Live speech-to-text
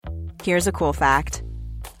Here's a cool fact.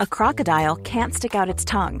 A crocodile can't stick out its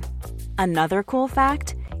tongue. Another cool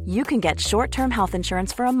fact, you can get short-term health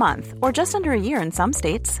insurance for a month or just under a year in some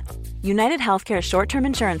states. United Healthcare short-term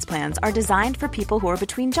insurance plans are designed for people who are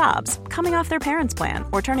between jobs, coming off their parents' plan,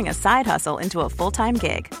 or turning a side hustle into a full-time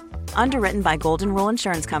gig. Underwritten by Golden Rule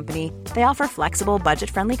Insurance Company, they offer flexible,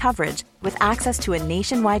 budget-friendly coverage with access to a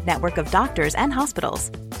nationwide network of doctors and hospitals.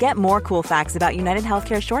 Get more cool facts about United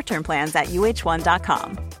Healthcare short-term plans at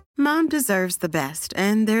uh1.com. Mom deserves the best,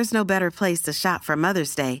 and there's no better place to shop for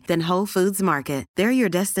Mother's Day than Whole Foods Market. They're your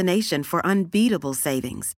destination for unbeatable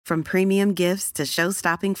savings, from premium gifts to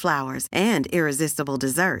show-stopping flowers and irresistible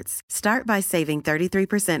desserts. Start by saving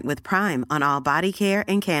 33% with Prime on all body care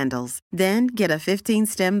and candles. Then get a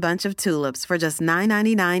 15-stem bunch of tulips for just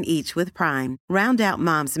 $9.99 each with Prime. Round out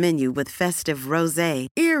Mom's menu with festive rosé,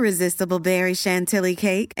 irresistible berry chantilly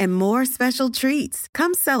cake, and more special treats.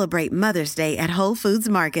 Come celebrate Mother's Day at Whole Foods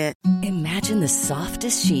Market. Imagine the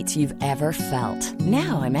softest sheets you've ever felt.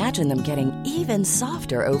 Now imagine them getting even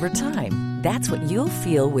softer over time. That's what you'll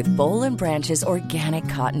feel with Boll & Branch's organic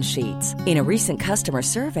cotton sheets. In a recent customer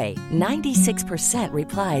survey, 96%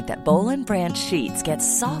 replied that Boll & Branch sheets get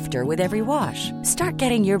softer with every wash. Start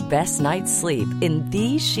getting your best night's sleep in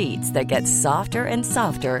these sheets that get softer and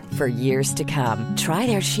softer for years to come. Try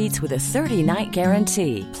their sheets with a 30-night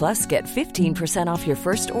guarantee. Plus, get 15% off your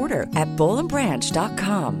first order at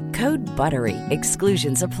bollandbranch.com. Code BUTTERY.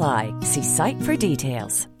 Exclusions apply. See site for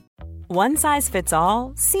details. One size fits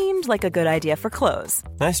all seemed like a good idea for clothes.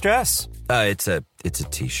 Nice dress. It's a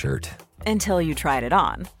t-shirt. Until you tried it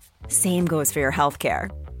on. Same goes for your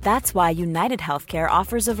healthcare. That's why United Healthcare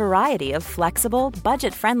offers a variety of flexible,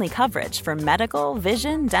 budget-friendly coverage for medical,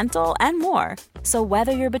 vision, dental, and more. So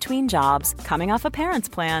whether you're between jobs, coming off a parent's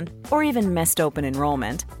plan, or even missed open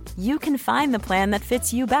enrollment, you can find the plan that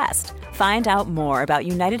fits you best. Find out more about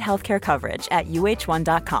United Healthcare coverage at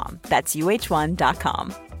uh1.com. That's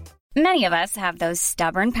uh1.com. Many of us have those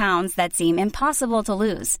stubborn pounds that seem impossible to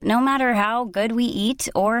lose, no matter how good we eat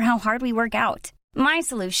or how hard we work out. My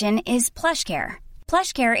solution is PlushCare.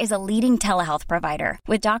 PlushCare is a leading telehealth provider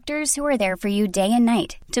with doctors who are there for you day and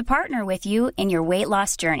night to partner with you in your weight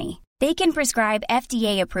loss journey. They can prescribe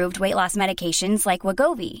FDA-approved weight loss medications like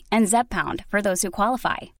Wegovy and Zepbound for those who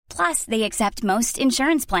qualify. Plus, they accept most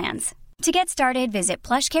insurance plans. To get started, visit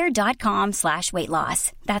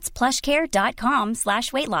plushcare.com/weightloss. That's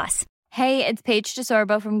plushcare.com/weightloss. Hey, it's Paige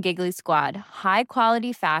DeSorbo from Giggly Squad. High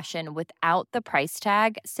quality fashion without the price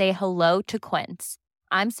tag. Say hello to Quince.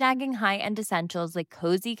 I'm snagging high-end essentials like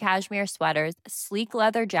cozy cashmere sweaters, sleek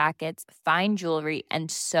leather jackets, fine jewelry,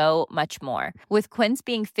 and so much more. With Quince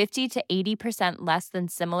being 50 to 80% less than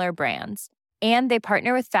similar brands. And they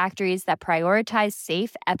partner with factories that prioritize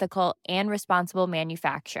safe, ethical, and responsible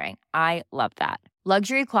manufacturing. I love that.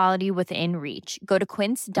 Luxury quality within reach. Go to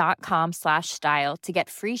quince.com/style to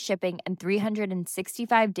get free shipping and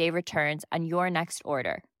 365-day returns on your next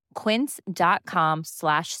order.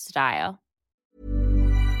 Quince.com/style.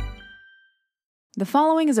 The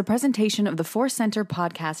following is a presentation of the Force Center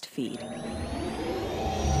podcast feed.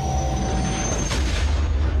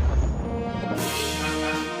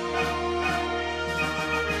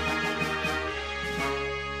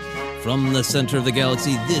 From the center of the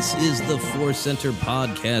galaxy, this is the Force Center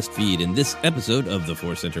podcast feed, and this episode of the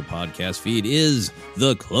Force Center podcast feed is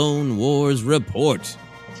the Clone Wars Report.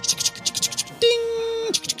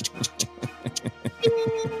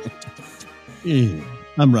 Ding!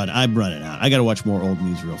 I'm running out. I got to watch more old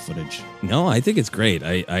newsreel footage. No, I think it's great.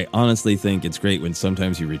 I honestly think it's great when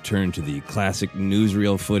sometimes you return to the classic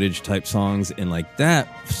newsreel footage type songs, and like that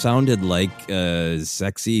sounded like a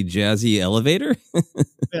sexy, jazzy elevator.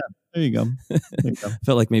 Yeah. There you go.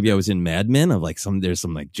 Felt like maybe I was in Mad Men of like there's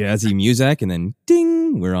some like jazzy music and then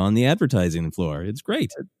ding, we're on the advertising floor. It's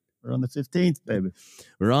great. We're on the 15th, baby.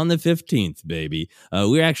 We're on the 15th, baby.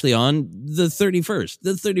 We're actually on the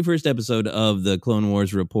 31st episode of the Clone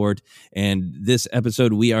Wars Report. And this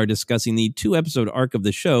episode, we are discussing the 2-episode arc of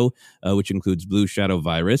the show, which includes Blue Shadow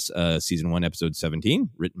Virus, season 1, episode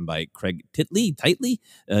 17, written by Craig Tightly,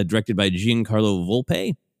 directed by Giancarlo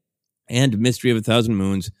Volpe, and Mystery of a Thousand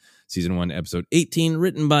Moons, season 1, episode 18,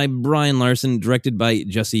 written by Brian Larson, directed by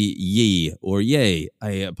Jesse Yee, or Ye.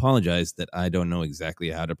 I apologize that I don't know exactly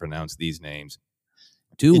how to pronounce these names.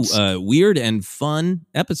 Two weird and fun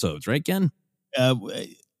episodes, right, Ken?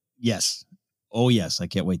 Yes. Oh, yes. I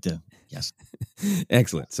can't wait to. Yes.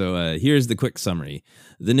 Excellent. So here's the quick summary.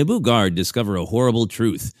 The Naboo Guard discover a horrible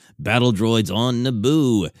truth. Battle droids on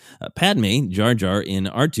Naboo. Padme, Jar Jar, and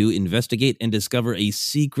R2 investigate and discover a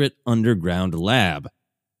secret underground lab.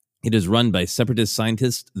 It is run by separatist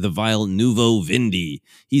scientist the vile Nuvo Vindi.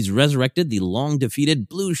 He's resurrected the long-defeated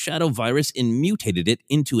Blue Shadow virus and mutated it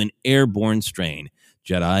into an airborne strain.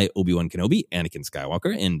 Jedi Obi-Wan Kenobi, Anakin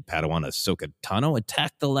Skywalker, and Padawan Ahsoka Tano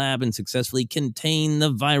attack the lab and successfully contain the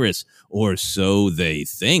virus, or so they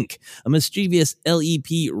think. A mischievous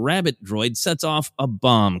LEP rabbit droid sets off a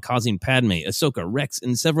bomb, causing Padme, Ahsoka, Rex,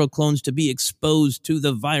 and several clones to be exposed to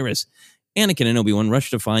the virus. Anakin and Obi-Wan rush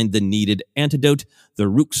to find the needed antidote, the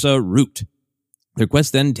Ruxa root. Their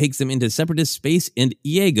quest then takes them into separatist space and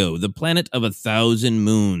Iego, the planet of 1,000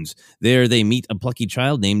 moons. There they meet a plucky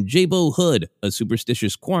child named Jabo Hood, a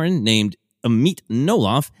superstitious Quarren named Amit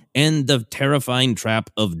Noloff, and the terrifying trap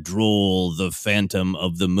of Droll, the Phantom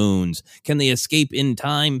of the Moons. Can they escape in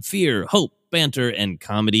time? Fear, hope, banter, and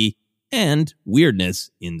comedy, and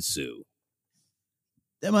weirdness ensue.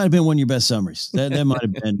 That might have been one of your best summaries. That might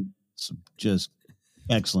have been some just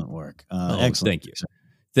excellent work. Excellent.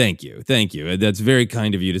 Thank you. Thank you. That's very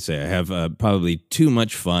kind of you to say. I have probably too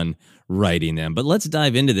much fun writing them. But let's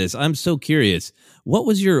dive into this. I'm so curious. What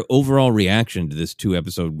was your overall reaction to this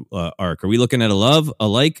 2-episode arc? Are we looking at a love, a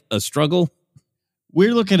like, a struggle?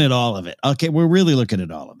 We're looking at all of it. Okay, we're really looking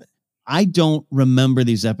at all of it. I don't remember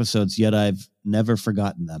these episodes, yet I've never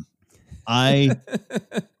forgotten them. I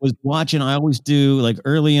was watching, I always do, like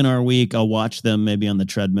early in our week, I'll watch them maybe on the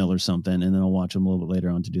treadmill or something, and then I'll watch them a little bit later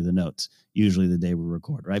on to do the notes, usually the day we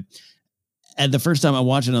record, right? And the first time I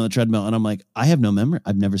watched it on the treadmill, and I'm like, I have no memory.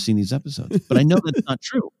 I've never seen these episodes. But I know that's not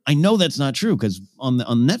true. I know that's not true because on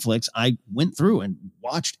Netflix, I went through and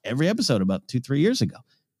watched every episode about 2-3 years ago.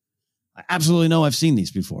 I absolutely know I've seen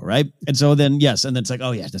these before, right? And so then, yes, and then it's like,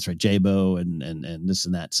 oh, yeah, that's right, Jabo and this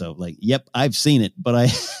and that. So, like, yep, I've seen it, but I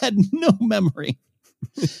had no memory.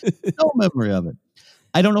 No memory of it.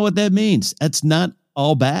 I don't know what that means. That's not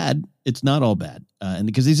all bad. It's not all bad. And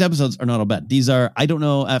because these episodes are not all bad. These are, I don't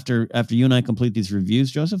know, after you and I complete these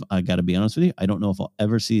reviews, Joseph, I got to be honest with you, I don't know if I'll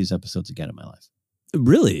ever see these episodes again in my life.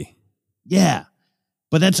 Really? Yeah.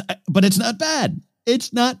 But it's not bad.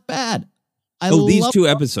 It's not bad. These 2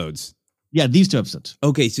 episodes. Yeah, these 2 episodes.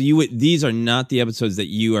 Okay, so these are not the episodes that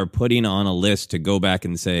you are putting on a list to go back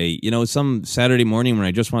and say, some Saturday morning when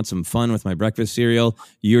I just want some fun with my breakfast cereal,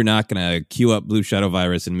 you're not going to queue up Blue Shadow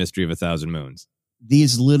Virus and Mystery of 1,000 Moons.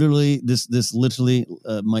 These literally, this literally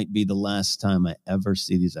might be the last time I ever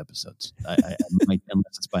see these episodes. I might,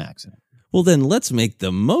 unless it's by accident. Well, then let's make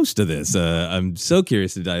the most of this. I'm so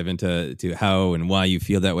curious to dive into how and why you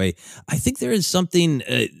feel that way. I think there is something,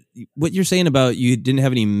 what you're saying about you didn't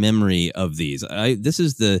have any memory of these. This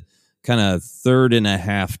is the kind of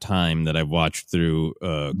 3.5 time that I've watched through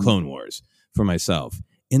Clone Wars for myself.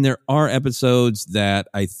 And there are episodes that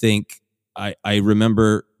I think I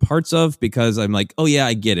remember parts of because I'm like, oh, yeah,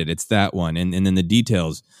 I get it. It's that one. And then the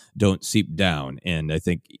details don't seep down. And I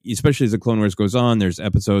think, especially as the Clone Wars goes on, there's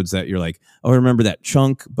episodes that you're like, oh, I remember that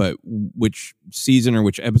chunk, but which season or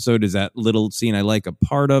which episode is that little scene I like a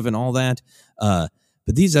part of and all that. But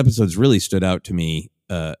these episodes really stood out to me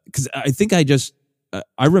because I think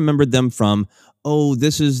I remembered them from, oh,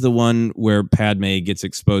 this is the one where Padme gets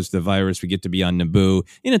exposed to the virus. We get to be on Naboo.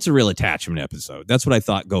 And it's a real attachment episode. That's what I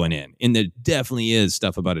thought going in. And there definitely is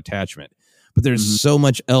stuff about attachment. But there's so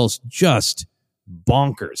much else just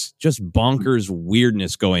bonkers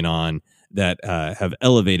weirdness going on that have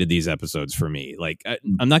elevated these episodes for me. Like,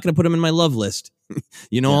 I'm not going to put them in my love list.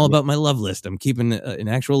 All about my love list. I'm keeping an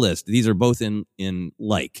actual list. These are both in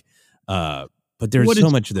like. But there's so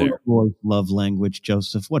much there. Clone Wars love language,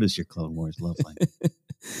 Joseph? What is your Clone Wars love language?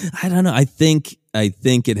 I don't know. I think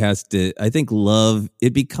it has to. I think love.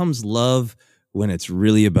 It becomes love when it's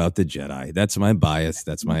really about the Jedi. That's my bias.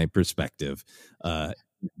 That's my perspective.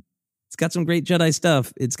 It's got some great Jedi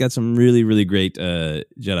stuff. It's got some really, really great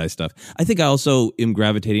Jedi stuff. I think I also am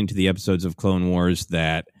gravitating to the episodes of Clone Wars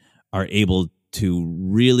that are able to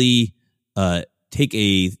really take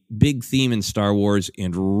a big theme in Star Wars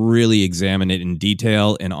and really examine it in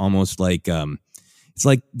detail, and almost like it's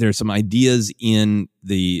like there's some ideas in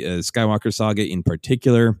the Skywalker saga in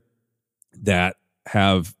particular that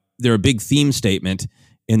they're a big theme statement,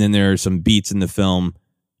 and then there are some beats in the film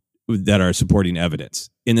that are supporting evidence.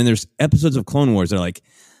 And then there's episodes of Clone Wars that are like,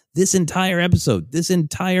 this entire episode, this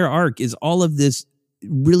entire arc is all of this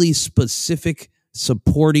really specific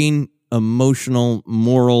supporting emotional,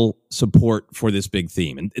 moral support for this big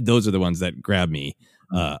theme. And those are the ones that grab me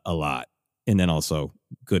a lot. And then also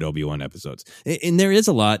good Obi-Wan episodes. And there is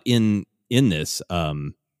a lot in this.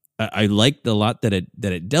 I liked a lot that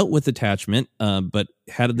it dealt with attachment, but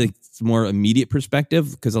had the more immediate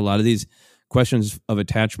perspective, because a lot of these questions of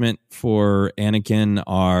attachment for Anakin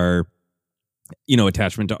are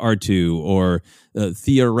attachment to R2 or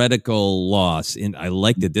theoretical loss. And I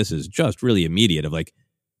like that this is just really immediate of like,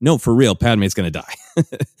 no, for real, Padme's going to die.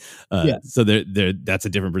 So that's a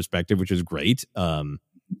different perspective, which is great.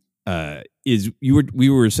 We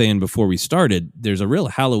were saying before we started, there's a real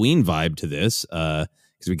Halloween vibe to this because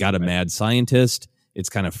we got a mad scientist. It's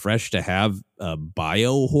kind of fresh to have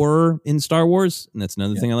bio horror in Star Wars, and that's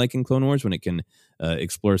another thing I like in Clone Wars when it can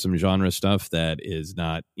explore some genre stuff that is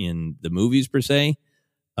not in the movies per se.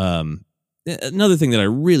 Another thing that I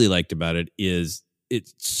really liked about it is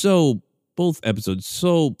it's both episodes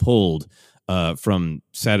so pulled from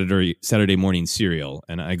Saturday morning serial,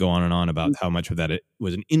 and I go on and on about how much of that it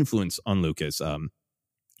was an influence on Lucas.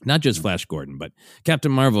 Not just Flash Gordon, but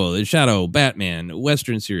Captain Marvel, The Shadow, Batman,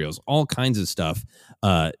 Western serials, all kinds of stuff.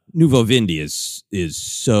 Nouveau Vindi is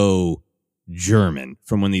so German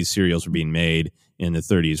from when these serials were being made in the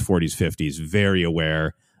 30s, 40s, 50s. Very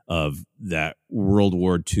aware of that World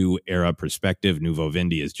War II era perspective. Nouveau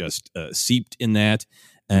Vindi is just seeped in that,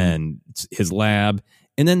 and his lab.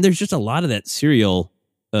 And then there's just a lot of that serial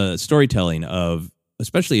storytelling of,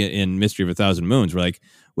 especially in Mystery of a Thousand Moons, we're like,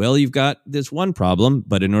 well, you've got this one problem,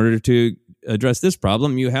 but in order to address this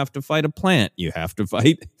problem, you have to fight a plant. You have to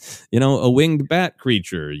fight, a winged bat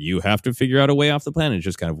creature. You have to figure out a way off the planet. It's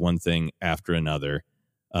just kind of one thing after another.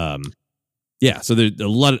 So there's a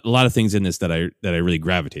lot of things in this that I really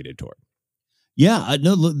gravitated toward. Yeah, I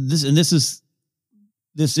know this is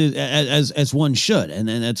as one should, and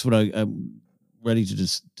that's what I'm ready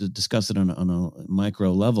to discuss it on a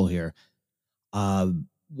micro level here.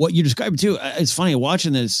 What you described too, it's funny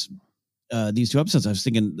watching these two episodes. I was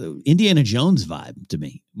thinking the Indiana Jones vibe to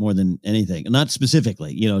me more than anything, not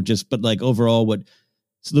specifically, but like overall what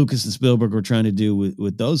Lucas and Spielberg were trying to do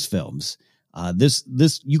with those films. This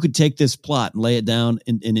you could take this plot and lay it down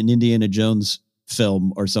in an Indiana Jones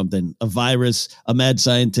film or something. A virus, a mad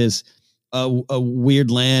scientist, a weird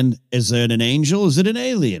land. Is it an angel? Is it an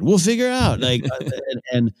alien? We'll figure out. Like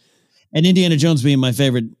and Indiana Jones being my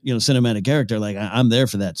favorite, cinematic character, like I'm there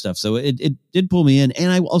for that stuff. So it did pull me in.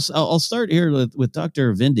 And I'll start here with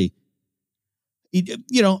Dr. Vindi.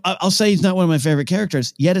 I'll say he's not one of my favorite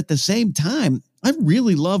characters, yet at the same time, I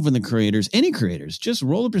really love when any creators, just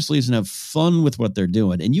roll up their sleeves and have fun with what they're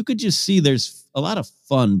doing. And you could just see there's a lot of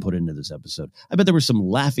fun put into this episode. I bet there was some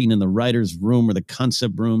laughing in the writer's room or the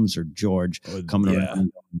concept rooms or George coming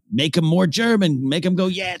around. Make him more German. Make him go,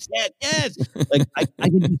 yes, yes, yes. Like I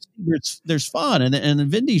can see there's fun. And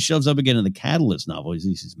Vindi shows up again in the Catalyst novel, as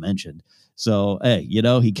he's mentioned. So, hey,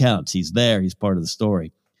 he counts. He's there. He's part of the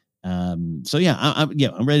story. I'm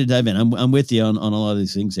ready to dive in. I'm with you on a lot of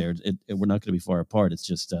these things there. We're not going to be far apart. It's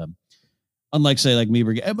just unlike say like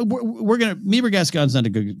Mieber Gascon's not a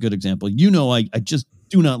good example. I just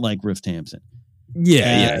do not like Riff Tamson.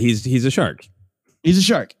 He's a shark. He's a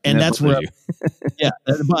shark, and that's where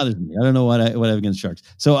that bothers me. I don't know what I have against sharks.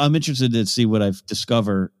 So I'm interested to see what I've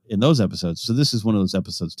discovered in those episodes. So this is one of those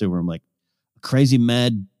episodes too where I'm like, crazy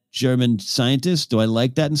mad German scientist. Do I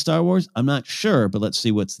like that in Star Wars? I'm not sure, but let's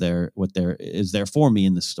see what there is there for me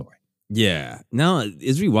in this story. Yeah. Now,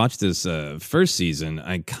 as we watch this first season,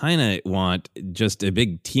 I kind of want just a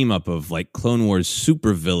big team up of like Clone Wars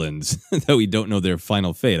supervillains that we don't know their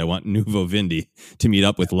final fate. I want Nouveau Vindi to meet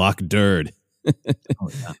up with Lock Durd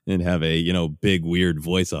and have a big weird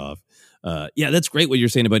voice off. That's great what you're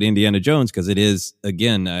saying about Indiana Jones, because it is,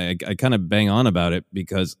 again, I kind of bang on about it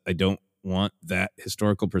because I don't want that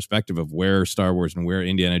historical perspective of where Star Wars and where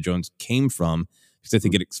Indiana Jones came from, because I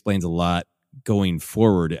think it explains a lot going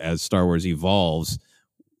forward as Star Wars evolves,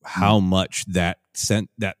 how much that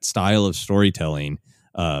style of storytelling,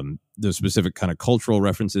 the specific kind of cultural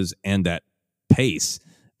references and that pace,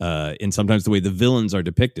 and sometimes the way the villains are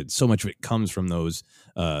depicted, so much of it comes from those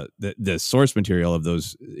the source material of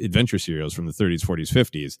those adventure serials from the 30s, 40s,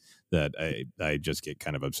 50s that I just get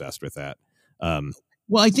kind of obsessed with that.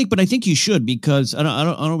 Well, I think you should, because I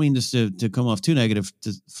don't mean this to come off too negative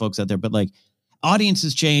to folks out there, but like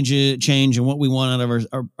audiences change, and what we want out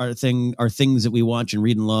of our things that we watch and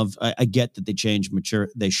read and love. I get that they change, mature,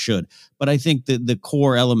 they should, but I think that the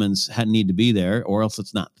core elements need to be there, or else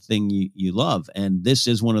it's not the thing you love. And this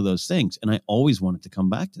is one of those things. And I always wanted to come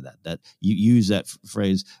back to that you use that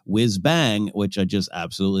phrase whiz bang, which I just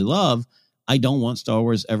absolutely love. I don't want Star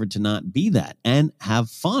Wars ever to not be that and have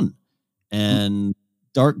fun. And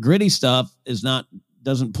dark, gritty stuff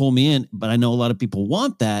doesn't pull me in, but I know a lot of people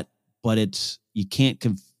want that, but you can't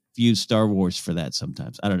confuse Star Wars for that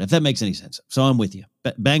sometimes. I don't know if that makes any sense. So I'm with you.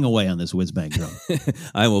 Bang away on this whiz bang drum.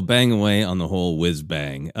 I will bang away on the whole whiz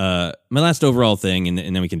bang. My last overall thing, and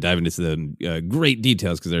then we can dive into the great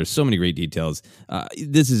details because there are so many great details.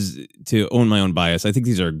 This is to own my own bias. I think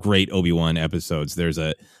these are great Obi-Wan episodes. There's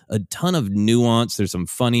a ton of nuance. There's some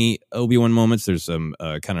funny Obi-Wan moments. There's some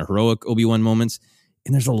kind of heroic Obi-Wan moments.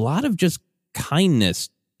 And there's a lot of just kindness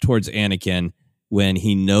towards Anakin when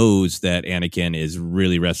he knows that Anakin is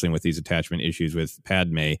really wrestling with these attachment issues with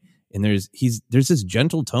Padme. And there's this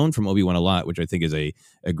gentle tone from Obi-Wan a lot, which I think is a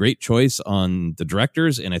great choice on the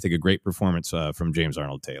directors, and I think a great performance from James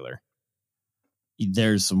Arnold Taylor.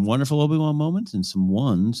 There's some wonderful Obi-Wan moments and some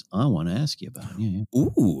ones I want to ask you about. Yeah.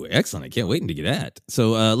 Ooh, excellent. I can't wait to get that.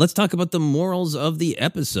 So let's talk about the morals of the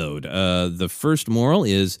episode. The first moral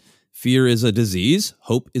is fear is a disease,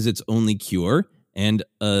 hope is its only cure, and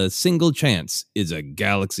a single chance is a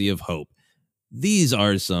galaxy of hope. These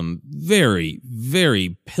are some very,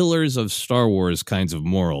 very pillars of Star Wars kinds of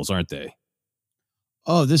morals, aren't they?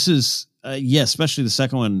 Oh, this is, especially the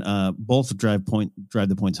second one. Both drive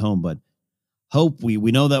the points home, but hope, we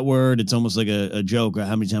know that word. It's almost like a joke.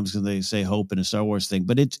 How many times can they say hope in a Star Wars thing?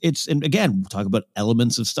 But it's and again, we'll talk about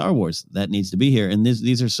elements of Star Wars that needs to be here. And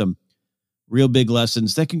these are some real big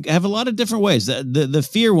lessons that can have a lot of different ways. The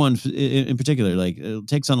fear one in particular, like it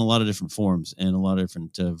takes on a lot of different forms and a lot of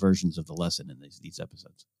different versions of the lesson in these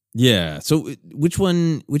episodes. Yeah. So which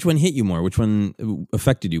one hit you more? Which one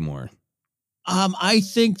affected you more? I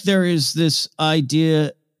think there is this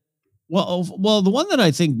idea. Well, the one that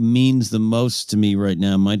I think means the most to me right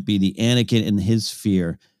now might be the Anakin and his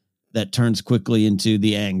fear that turns quickly into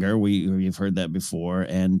the anger. We've heard that before,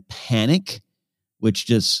 and panic, which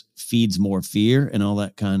just feeds more fear and all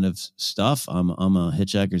that kind of stuff. I'm a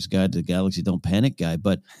Hitchhiker's Guide to the Galaxy Don't Panic guy,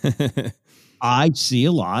 but I see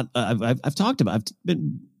a lot. I've talked about.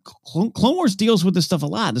 Clone Wars deals with this stuff a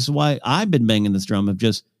lot. This is why I've been banging this drum of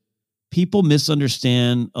just people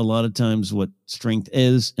misunderstand a lot of times what strength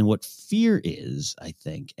is and what fear is, I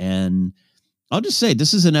think. And I'll just say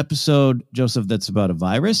this is an episode, Joseph, that's about a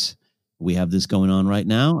virus. We have this going on right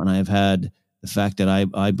now, and I've had the fact that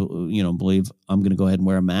I believe I'm going to go ahead and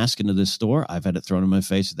wear a mask into this store. I've had it thrown in my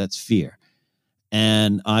face. That's fear.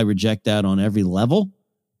 And I reject that on every level.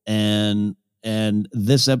 And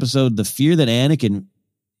this episode, the fear that Anakin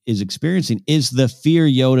is experiencing is the fear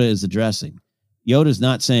Yoda is addressing. Yoda's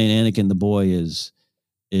not saying Anakin, the boy, is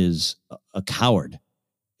a coward.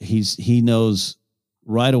 He knows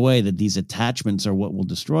right away that these attachments are what will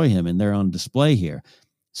destroy him, and they're on display here.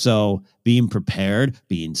 So being prepared,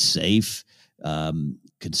 being safe,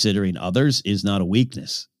 considering others is not a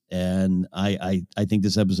weakness. And I think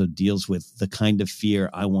this episode deals with the kind of fear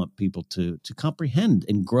I want people to comprehend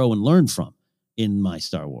and grow and learn from in my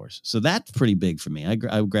Star Wars. So that's pretty big for me. I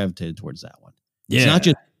gravitated towards that one. Yeah. It's not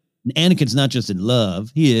just Anakin's not just in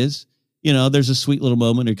love. He is, there's a sweet little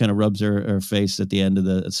moment where he kind of rubs her face at the end of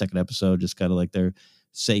the second episode, just kind of like they're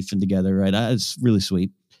safe and together. Right. It's really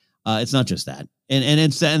sweet. It's not just that.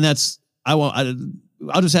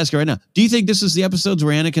 I'll just ask you right now. Do you think this is the episodes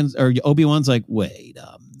where Anakin or Obi-Wan's like, wait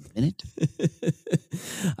a minute?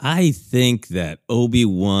 I think that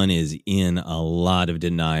Obi-Wan is in a lot of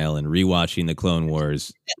denial, and rewatching the Clone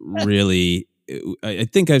Wars really, I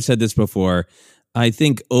think I've said this before. I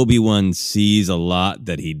think Obi-Wan sees a lot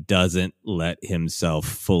that he doesn't let himself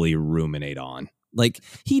fully ruminate on. Like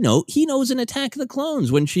he knows in Attack of the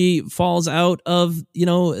Clones when she falls out of,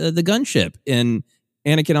 the gunship, and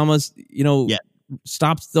Anakin almost,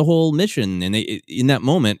 stops the whole mission. And in that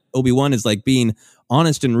moment, Obi-Wan is like being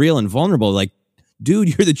honest and real and vulnerable. Like, dude,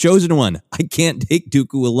 you're the chosen one. I can't take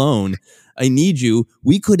Dooku alone. I need you.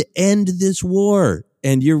 We could end this war,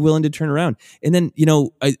 and you're willing to turn around. And then,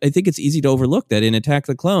 I think it's easy to overlook that in Attack of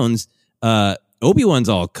the Clones, Obi-Wan's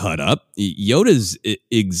all cut up. Yoda's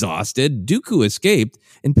exhausted. Dooku escaped,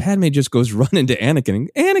 and Padme just goes running to Anakin,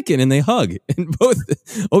 and they hug. And both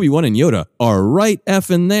Obi-Wan and Yoda are right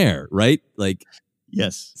effing there, right? Like,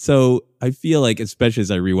 yes. So I feel like, especially as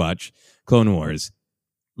I rewatch Clone Wars,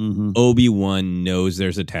 Obi-Wan knows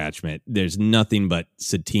there's attachment. There's nothing but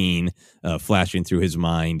Satine flashing through his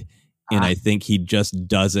mind. And I think he just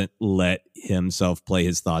doesn't let himself play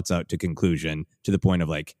his thoughts out to conclusion, to the point of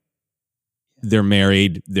like, they're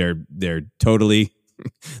married. They're totally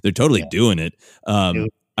doing it.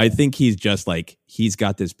 I think he's just like, he's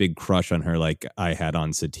got this big crush on her, like I had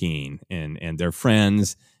on Satine, and they're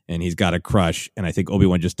friends, and he's got a crush. And I think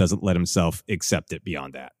Obi-Wan just doesn't let himself accept it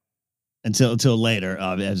beyond that. Until later,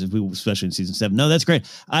 especially in season 7. No, that's great.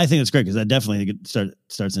 I think it's great because that definitely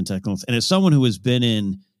starts in Attack of the Clones. And as someone who has been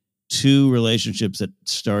in two relationships that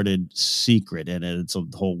started secret, and it's a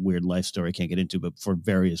whole weird life story I can't get into, but for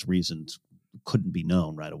various reasons couldn't be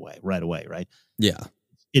known right away, right? Yeah.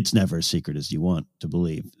 It's never as secret as you want to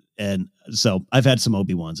believe. And so I've had some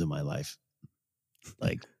Obi-Wans in my life.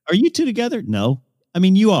 Like, are you two together? No. I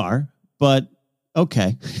mean, you are, but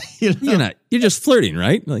okay. You're not. You're just flirting,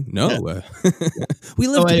 right? Like, no. Yeah. We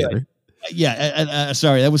live together. Anyway. Yeah,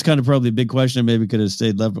 sorry, that was kind of probably a big question. Maybe could have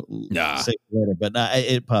stayed later, but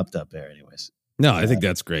it popped up there anyways. No, I think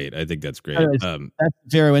that's great. That's the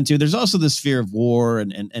fear I went to. There's also this fear of war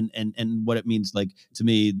and what it means. Like, to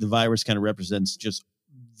me, the virus kind of represents just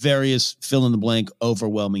various fill in the blank,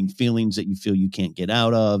 overwhelming feelings that you feel you can't get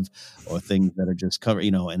out of, or things that are just covered,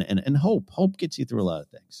 and hope gets you through a lot of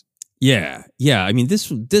things. Yeah. I mean,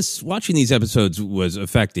 this watching these episodes was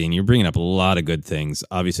affecting. You're bringing up a lot of good things.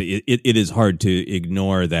 Obviously, it is hard to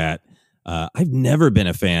ignore that. I've never been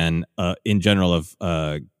a fan in general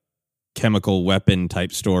of chemical weapon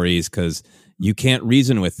type stories because you can't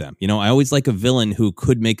reason with them. I always like a villain who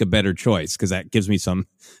could make a better choice because that gives me some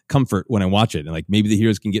comfort when I watch it. And like maybe the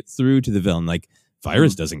heroes can get through to the villain. Like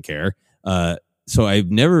Virus doesn't care. So I'm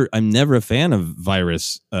never a fan of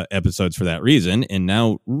Virus episodes for that reason. And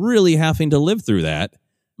now really having to live through that,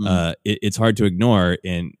 it's hard to ignore.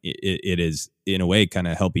 And it is in a way kind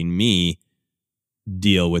of helping me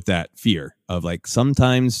deal with that fear of like,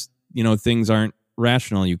 sometimes, things aren't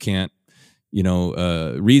rational. You can't,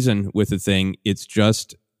 reason with a thing. It's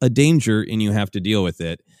just a danger and you have to deal with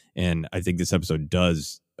it. And I think this episode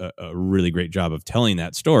does a really great job of telling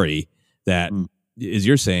that story that, as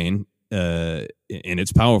you're saying, and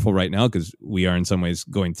it's powerful right now because we are in some ways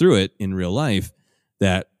going through it in real life,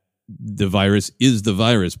 that the virus is the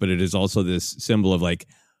virus, but it is also this symbol of like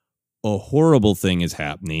a horrible thing is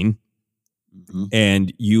happening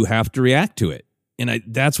and you have to react to it. And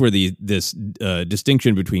that's where this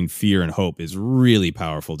distinction between fear and hope is really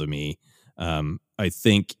powerful to me. I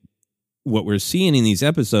think what we're seeing in these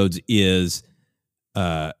episodes is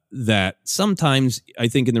that sometimes I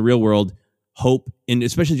think in the real world, hope, and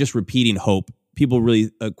especially just repeating hope, people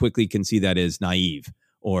really quickly can see that as naive,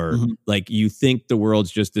 or like you think the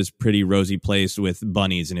world's just this pretty rosy place with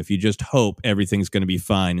bunnies, and if you just hope everything's going to be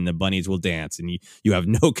fine and the bunnies will dance, and you have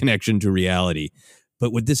no connection to reality.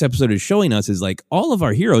 But what this episode is showing us is like all of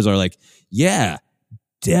our heroes are like, yeah,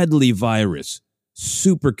 deadly virus,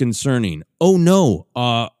 super concerning. Oh no,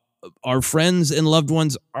 our friends and loved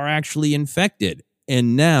ones are actually infected.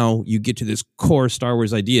 And now you get to this core Star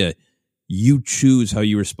Wars idea. You choose how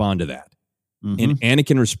you respond to that. And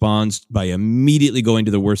Anakin responds by immediately going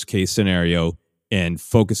to the worst case scenario and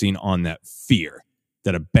focusing on that fear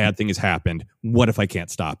that a bad thing has happened. What if I can't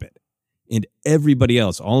stop it? And everybody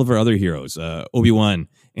else, all of our other heroes, Obi-Wan,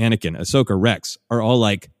 Anakin, Ahsoka, Rex, are all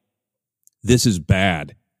like, this is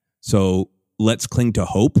bad. So let's cling to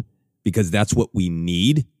hope because that's what we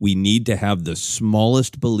need. We need to have the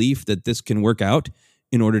smallest belief that this can work out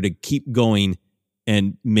in order to keep going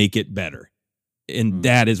and make it better. And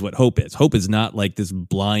that is what hope is. Hope is not like this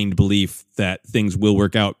blind belief that things will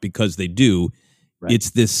work out because they do. Right.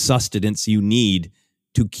 It's this sustenance you need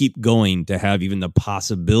to keep going, to have even the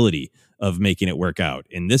possibility of making it work out.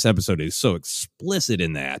 And this episode is so explicit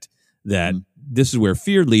in that this is where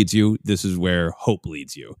fear leads you. This is where hope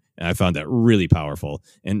leads you. And I found that really powerful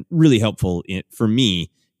and really helpful for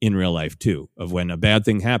me in real life too, of when a bad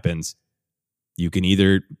thing happens, you can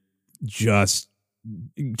either just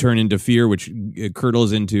turn into fear, which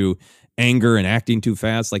curdles into anger and acting too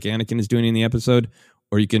fast like Anakin is doing in the episode,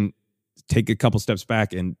 or you can take a couple steps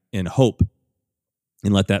back and hope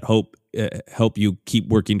and let that hope help you keep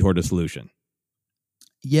working toward a solution.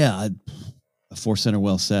 Yeah, Force Center,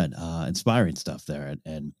 well said. Inspiring stuff there,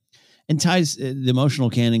 and ties the emotional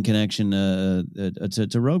canon connection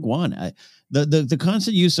to Rogue One. The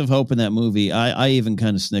constant use of hope in that movie, I even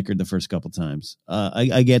kind of snickered the first couple times.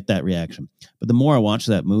 I get that reaction, but the more I watch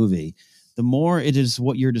that movie, the more it is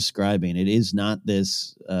what you're describing. It is not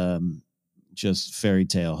this just fairy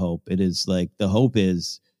tale hope. It is like the hope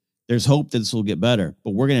is there's hope that this will get better,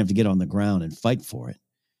 but we're gonna have to get on the ground and fight for it.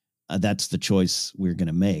 That's the choice we're going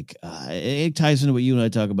to make. It ties into what you and I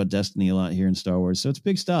talk about destiny a lot here in Star Wars. So it's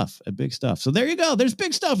big stuff, big stuff. So there you go. There's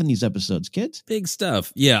big stuff in these episodes, kids. Big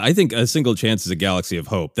stuff. Yeah, I think A Single Chance is a Galaxy of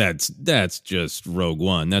Hope. That's just Rogue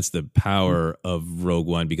One. That's the power of Rogue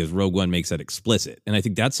One, because Rogue One makes that explicit. And I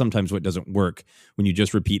think that's sometimes what doesn't work when you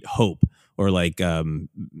just repeat hope, or like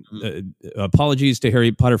apologies to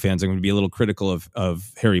Harry Potter fans. I'm going to be a little critical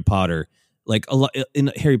of Harry Potter. Like a lot in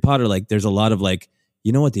Harry Potter, like there's a lot of like,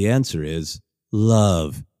 you know what the answer is?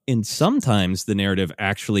 Love. And sometimes the narrative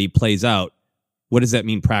actually plays out. What does that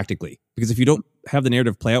mean practically? Because if you don't have the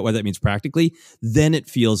narrative play out what that means practically, then it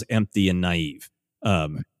feels empty and naive.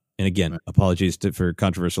 And again, apologies for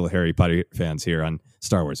controversial Harry Potter fans here on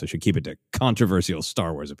Star Wars. I should keep it to controversial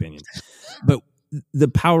Star Wars opinions. But the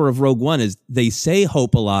power of Rogue One is they say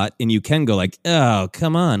hope a lot, and you can go like, oh,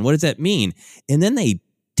 come on, what does that mean? And then they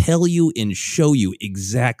tell you and show you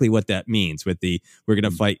exactly what that means with we're going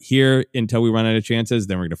to fight here until we run out of chances.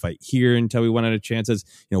 Then we're going to fight here until we run out of chances.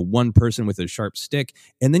 One person with a sharp stick.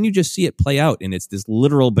 And then you just see it play out. And it's this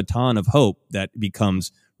literal baton of hope that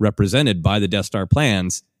becomes represented by the Death Star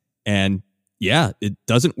plans. And yeah, it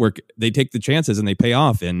doesn't work. They take the chances and they pay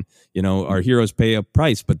off. And, our heroes pay a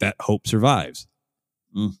price, but that hope survives.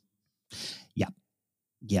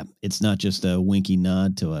 Yeah, it's not just a winky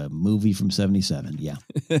nod to a movie from 1977. Yeah,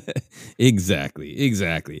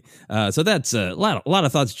 exactly. So that's a lot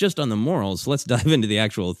of thoughts just on the morals. Let's dive into the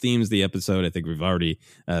actual themes of the episode. I think we've already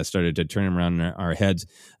started to turn them around in our heads.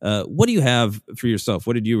 What do you have for yourself?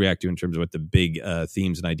 What did you react to in terms of what the big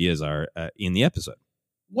themes and ideas are in the episode?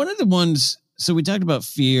 One of the ones. So we talked about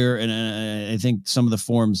fear, and I think some of the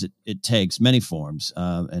forms it takes, many forms,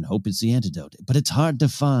 and hope is the antidote. But it's hard to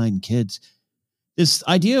find, kids. This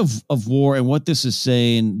idea of war and what this is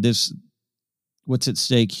saying, what's at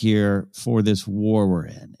stake here for this war we're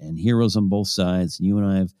in, and heroes on both sides. You and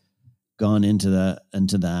I have gone into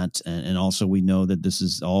that, and also we know that this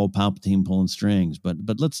is all Palpatine pulling strings. But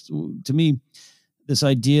to me, this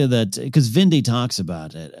idea that, because Vindy talks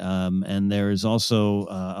about it, and there is also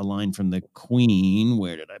a line from the Queen.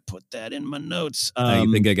 Where did I put that in my notes? I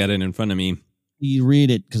think I got it in front of me. You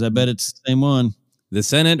read it, because I bet it's the same one. The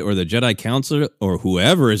Senate or the Jedi Council or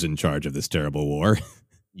whoever is in charge of this terrible war.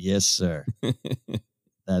 Yes, sir.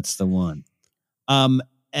 That's the one.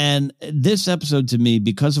 And this episode, to me,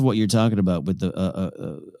 because of what you're talking about with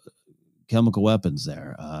the chemical weapons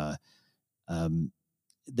there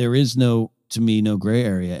is no gray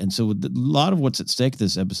area. And so a lot of what's at stake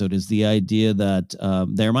this episode is the idea that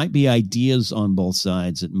there might be ideas on both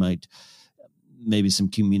sides that might, maybe some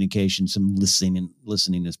communication, some listening,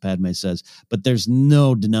 as Padme says, but there's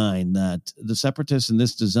no denying that the Separatists in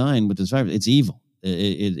this design with this virus, it's evil.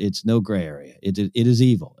 It's no gray area. It is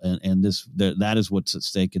evil. And that is what's at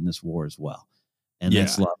stake in this war as well. And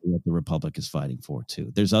that's a lot of what the Republic is fighting for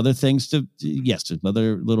too. There's other things there's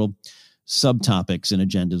other little subtopics and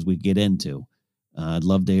agendas we get into. I'd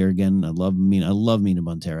love to hear again. I love Mina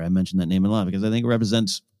Montero. I mentioned that name a lot because I think it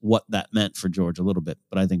represents what that meant for George a little bit,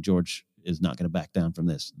 but I think George is not going to back down from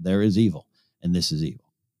this. There is evil, and this is evil.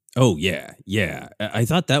 Oh, yeah. I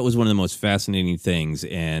thought that was one of the most fascinating things.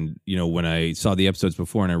 And, when I saw the episodes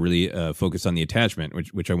before and I really focused on the attachment,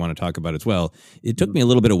 which I want to talk about as well, it took me a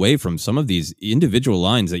little bit away from some of these individual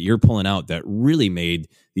lines that you're pulling out that really made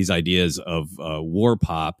these ideas of war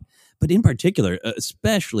pop. But in particular,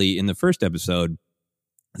 especially in the first episode,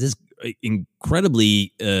 this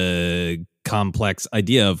incredibly complex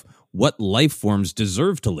idea of what life forms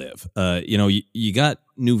deserve to live. You got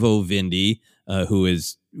Nuvo Vindy, who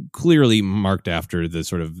is clearly marked after the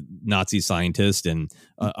sort of Nazi scientist, and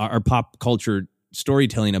our pop culture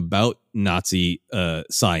storytelling about Nazi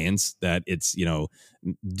science, that it's,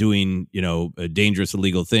 doing, dangerous,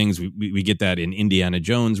 illegal things. We get that in Indiana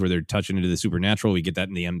Jones, where they're touching into the supernatural. We get that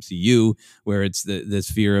in the MCU, where it's this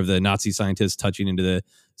fear of the Nazi scientists touching into the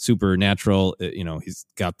supernatural. He's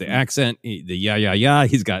got the accent, the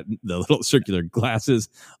he's got the little circular glasses,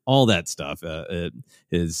 all that stuff.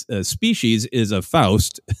 His species is a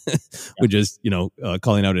Faust, which is,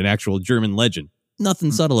 calling out an actual German legend.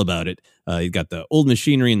 Nothing subtle about it. You've got the old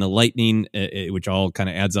machinery and the lightning, which all kind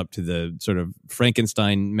of adds up to the sort of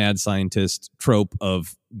Frankenstein mad scientist trope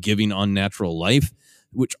of giving unnatural life,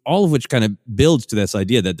 all of which kind of builds to this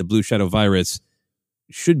idea that the Blue Shadow virus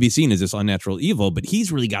should be seen as this unnatural evil. But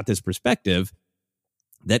he's really got this perspective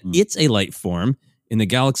that it's a light form. In the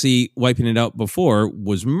galaxy, wiping it out before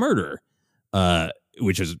was murder,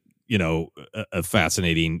 which is, a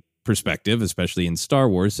fascinating perspective, especially in Star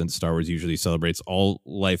Wars, since Star Wars usually celebrates all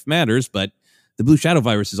life matters. But the Blue Shadow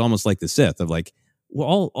virus is almost like the Sith of like,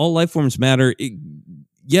 well, all life forms matter.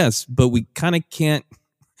 Yes, but we kind of can't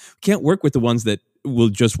work with the ones that will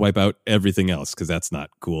just wipe out everything else, because that's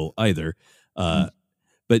not cool either.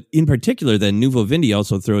 But in particular, then Nuvo Vindy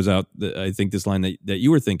also throws out, I think, this line that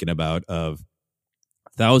you were thinking about of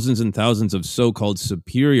thousands and thousands of so-called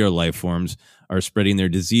superior life forms are spreading their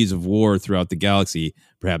disease of war throughout the galaxy.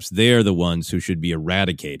 Perhaps they're the ones who should be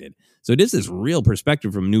eradicated. So it is this real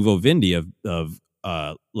perspective from Nuvo Vindy of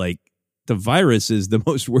like the virus is the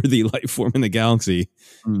most worthy life form in the galaxy,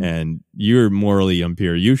 and you're morally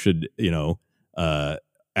impure. You should,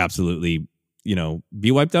 absolutely,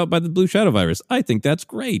 be wiped out by the Blue Shadow virus. I think that's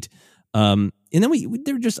great. And then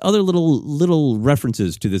there are just other little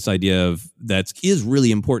references to this idea of that is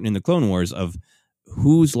really important in the Clone Wars of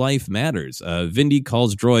whose life matters. Vindy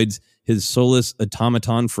calls droids his soulless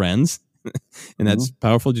automaton friends, and that's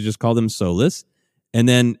powerful to just call them soulless. And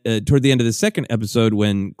then toward the end of the second episode,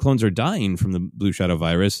 when clones are dying from the Blue Shadow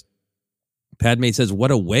virus, Padme says,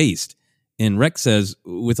 "What a waste." And Rex says,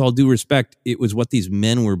 with all due respect, it was what these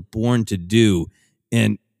men were born to do.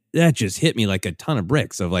 And that just hit me like a ton of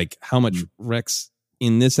bricks of like how much Rex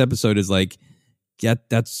in this episode is like, yeah,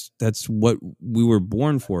 that's what we were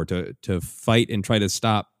born for, to fight and try to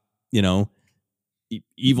stop,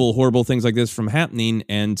 evil, horrible things like this from happening.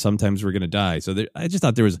 And sometimes we're going to die. So I just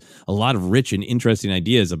thought there was a lot of rich and interesting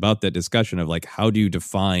ideas about that discussion of like, how do you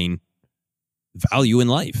define value in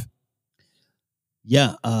life?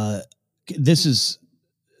 Yeah. This is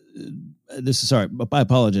sorry. I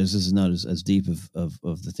apologize. This is not as deep of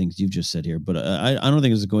the things you've just said here, but I don't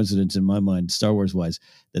think it's a coincidence in my mind, Star Wars wise,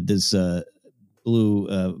 that this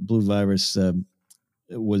blue virus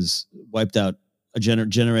was wiped out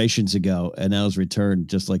generations ago and now has returned,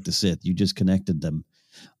 just like the Sith. You just connected them,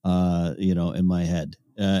 in my head,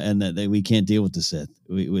 and that we can't deal with the Sith.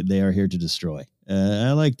 They are here to destroy.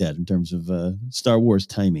 I like that in terms of Star Wars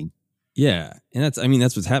timing. Yeah, and that's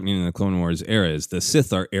what's happening in the Clone Wars era is the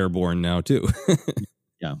Sith are airborne now too.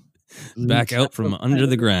 Yeah, back out from under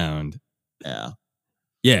the ground. Yeah.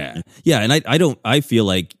 And I feel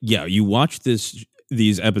like you watch these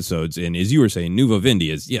episodes, and as you were saying, Nuvo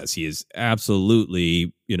Vindy he is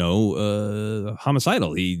absolutely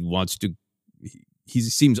homicidal. He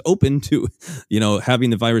seems open to having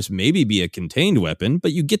the virus maybe be a contained weapon,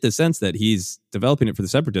 but you get the sense that he's developing it for the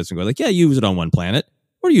Separatists and go like, use it on one planet.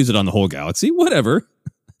 Or use it on the whole galaxy, whatever.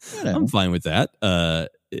 I'm fine with that.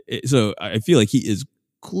 So I feel like he is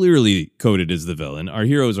clearly coded as the villain. Our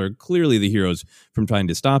heroes are clearly the heroes from trying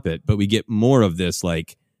to stop it. But we get more of this,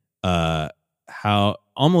 like how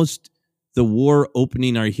almost the war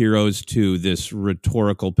opening our heroes to this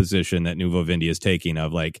rhetorical position that Nuvo Vindy is taking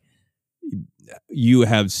of like, you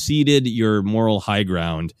have ceded your moral high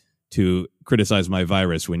ground to criticize my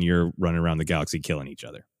virus when you're running around the galaxy killing each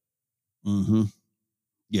other. Mm-hmm.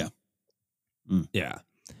 Yeah. Yeah.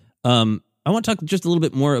 I want to talk just a little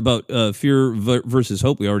bit more about fear versus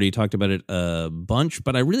hope. We already talked about it a bunch,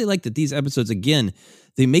 but I really like that these episodes, again,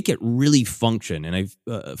 they make it really functional.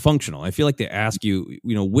 I feel like they ask you,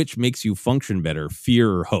 which makes you function better, fear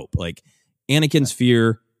or hope? Like Anakin's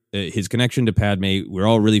fear, his connection to Padme, we're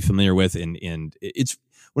all really familiar with. And it's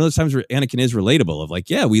one of those times where Anakin is relatable of like,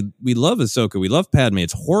 we love Ahsoka. We love Padme.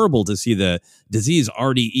 It's horrible to see the disease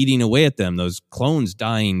already eating away at them. Those clones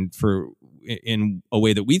dying in a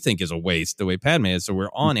way that we think is a waste, the way Padme is. So we're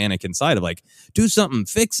on Anakin's side of like, do something,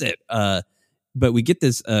 fix it. But we get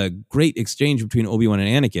this great exchange between Obi-Wan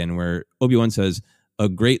and Anakin where Obi-Wan says, a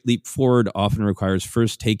great leap forward often requires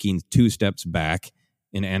first taking 2 steps back,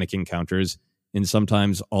 and Anakin counters. And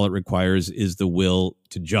sometimes all it requires is the will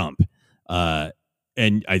to jump.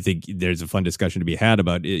 And I think there's a fun discussion to be had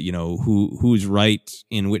about, who's right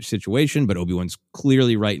in which situation. But Obi-Wan's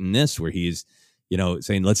clearly right in this, where he's,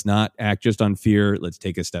 saying, let's not act just on fear. Let's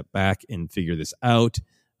take a step back and figure this out.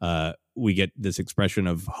 We get this expression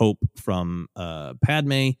of hope from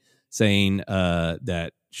Padme saying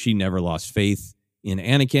that she never lost faith in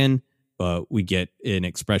Anakin. We get an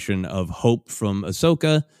expression of hope from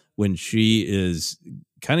Ahsoka when she is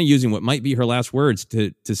kind of using what might be her last words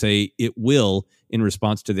to say it will, in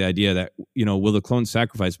response to the idea that, will the clone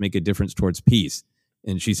sacrifice make a difference towards peace?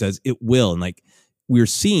 And she says it will. And like, we're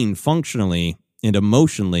seeing functionally and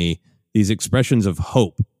emotionally these expressions of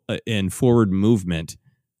hope and forward movement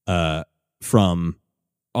from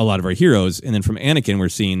a lot of our heroes. And then from Anakin, we're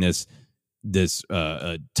seeing this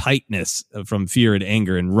tightness from fear and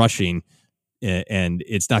anger and rushing, and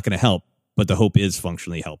it's not going to help, but the hope is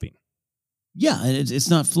functionally helping. Yeah, it's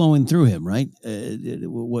not flowing through him, right?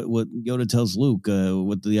 What Yoda tells Luke,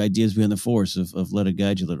 what the ideas behind the Force of let it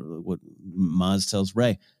guide you, what Maz tells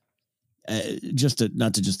Rey,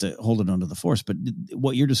 not to hold it onto the Force, but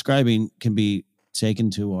what you're describing can be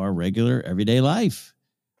taken to our regular everyday life,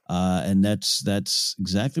 and that's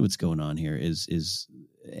exactly what's going on here. Is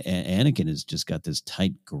Anakin has just got this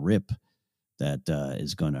tight grip that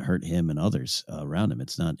is going to hurt him and others around him.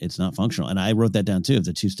 It's not functional. And I wrote that down too. If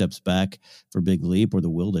the 2 steps back for big leap or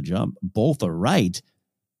the will to jump, both are right.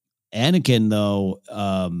 Anakin, though,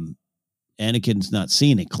 Anakin's not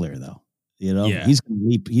seeing it clear though. He's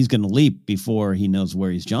going to leap before he knows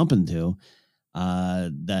where he's jumping to.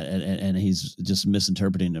 And he's just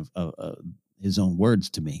misinterpreting of his own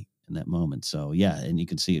words to me in that moment. So yeah, and you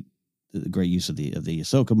can see it, the great use of the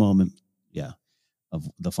Ahsoka moment. Yeah.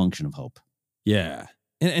 the function of hope. Yeah.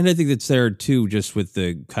 And I think that's there too, just with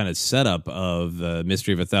the kind of setup of the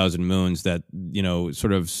Mystery of a Thousand Moons, that,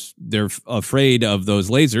 sort of they're afraid of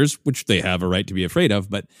those lasers, which they have a right to be afraid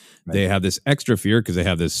of, but they have this extra fear because they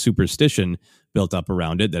have this superstition built up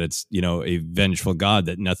around it that it's, a vengeful god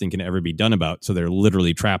that nothing can ever be done about. So they're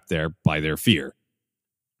literally trapped there by their fear.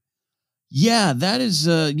 Yeah, that is,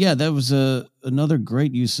 that was another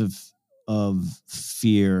great use of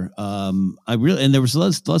fear. And there was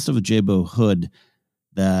less of a Jabo Hood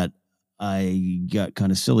that I got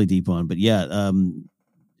kind of silly deep on, but I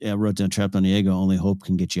wrote down trapped on Diego, only hope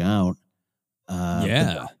can get you out.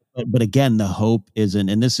 But again, the hope isn't,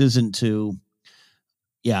 and this isn't to,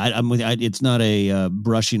 I'm with, it's not a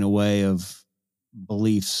brushing away of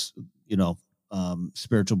beliefs,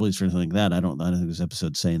 spiritual beliefs or anything like that. I don't think this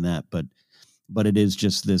episode's saying that, but it is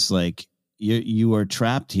just this, like, you are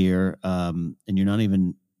trapped here, and you're not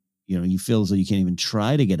even, you feel as though you can't even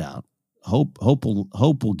try to get out. Hope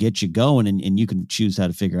will get you going, and you can choose how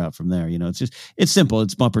to figure out from there. It's simple.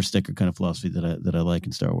 It's bumper sticker kind of philosophy that I like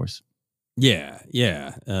in Star Wars. Yeah.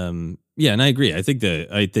 And I agree. I think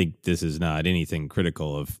this is not anything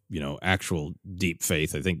critical of, actual deep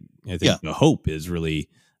faith. I think the hope is really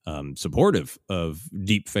supportive of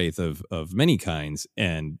deep faith of many kinds,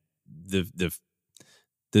 and the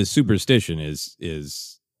superstition is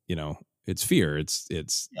it's fear.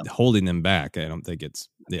 It's holding them back. I don't think it's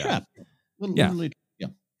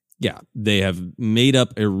they have made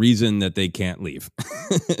up a reason that they can't leave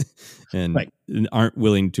and aren't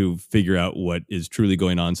willing to figure out what is truly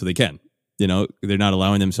going on so they can. They're not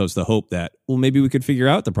allowing themselves the hope that, well, maybe we could figure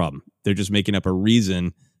out the problem. They're just making up a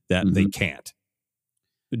reason that they can't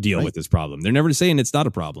deal with this problem. They're never saying it's not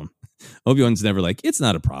a problem. Obi-Wan's never like, it's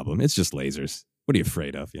not a problem. It's just lasers. What are you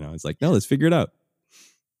afraid of? It's like, no, let's figure it out.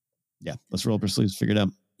 Yeah, let's roll up our sleeves, figure it out.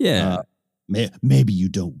 Yeah. Maybe you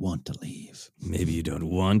don't want to leave. Maybe you don't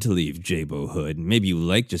want to leave, Jabo Hood. Maybe you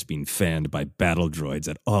like just being fanned by battle droids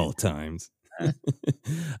at all times.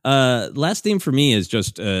 Last theme for me is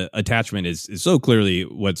just attachment is so clearly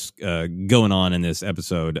what's going on in this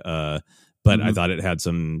episode. But I thought it had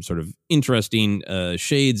some sort of interesting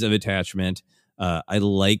shades of attachment. I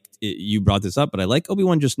liked it, you brought this up, but I like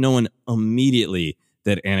Obi-Wan just knowing immediately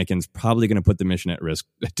that Anakin's probably going to put the mission at risk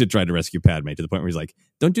to try to rescue Padme, to the point where he's like,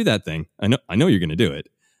 don't do that thing. I know you're going to do it.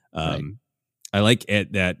 I like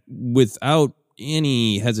it that without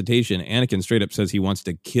any hesitation, Anakin straight up says he wants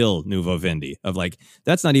to kill Nuvo Vendi. Of like,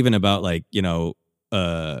 that's not even about like,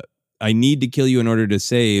 I need to kill you in order to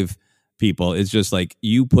save people. It's just like,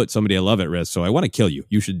 you put somebody I love at risk, so I want to kill you.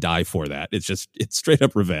 You should die for that. It's straight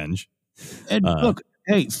up revenge. And look,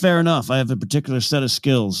 hey, fair enough. I have a particular set of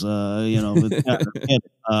skills. I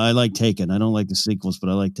like Taken. I don't like the sequels, but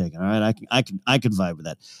I like Taken. All right, I can vibe with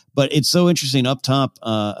that. But it's so interesting up top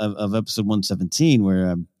of episode 117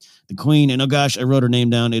 where the Queen, and oh gosh, I wrote her name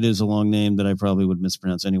down. It is a long name that I probably would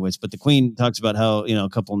mispronounce anyways. But the Queen talks about how a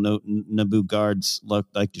couple Naboo guards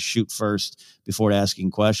like to shoot first before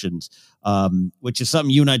asking questions, which is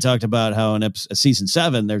something you and I talked about. How in season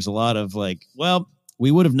 7, there's a lot of like, well, we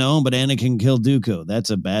would have known, but Anakin killed Dooku. That's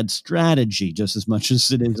a bad strategy, just as much as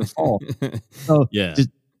it is a fault. So to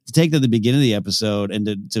take that at the beginning of the episode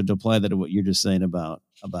and to apply that to what you're just saying about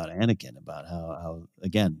Anakin, about how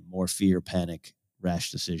again, more fear, panic, rash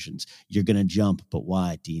decisions. You're going to jump, but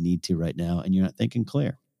why? Do you need to right now? And you're not thinking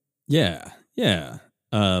clear. Yeah.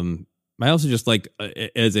 I also just like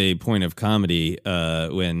as a point of comedy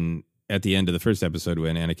when at the end of the first episode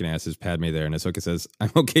when Anakin asks, is Padme there? And Ahsoka says,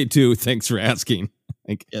 I'm okay too. Thanks for asking.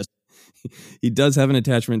 Like, yes, he does have an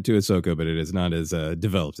attachment to Ahsoka, but it is not as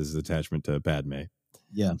developed as his attachment to Padme.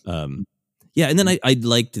 Yeah. And then I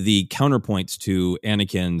liked the counterpoints to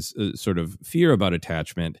Anakin's sort of fear about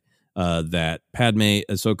attachment, that Padme,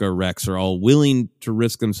 Ahsoka, Rex are all willing to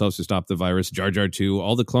risk themselves to stop the virus, Jar Jar too,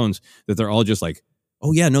 all the clones, that they're all just like,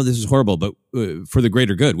 oh yeah, no, this is horrible, but for the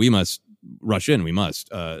greater good, we must rush in. We must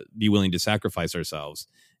be willing to sacrifice ourselves.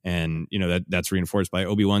 And, that's reinforced by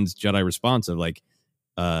Obi-Wan's Jedi response of like,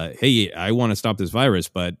 hey, I want to stop this virus,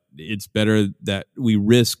 but it's better that we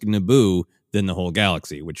risk Naboo than the whole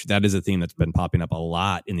galaxy, which that is a theme that's been popping up a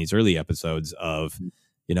lot in these early episodes of,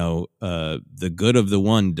 the good of the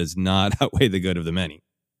one does not outweigh the good of the many.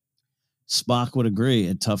 Spock would agree.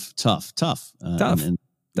 And tough. In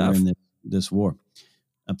this war.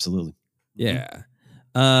 Absolutely. Yeah.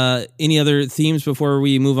 Any other themes before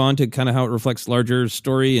we move on to kind of how it reflects larger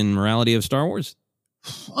story and morality of Star Wars?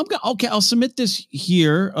 Okay, I'll submit this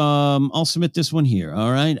here. I'll submit this one here.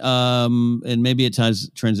 All right. And maybe it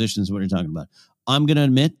transitions what you're talking about. I'm going to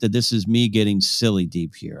admit that this is me getting silly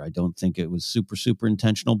deep here. I don't think it was super, super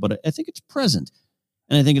intentional, but I think it's present.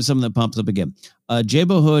 And I think it's something that pops up again.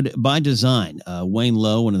 Jabo Hood by design. Wayne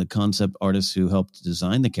Lowe, one of the concept artists who helped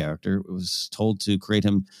design the character, was told to create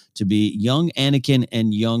him to be young Anakin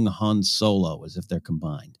and young Han Solo, as if they're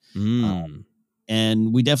combined.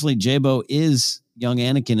 And we definitely, Jabo is young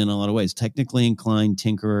Anakin in a lot of ways. Technically inclined,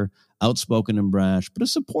 tinkerer, outspoken and brash, but a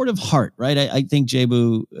supportive heart, right? I think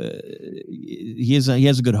Jabo, he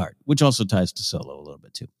has a good heart, which also ties to Solo a little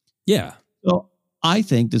bit too. Yeah. So I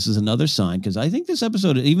think this is another sign, because I think this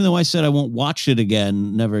episode, even though I said I won't watch it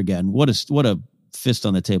again, never again, what a fist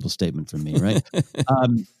on the table statement from me, right?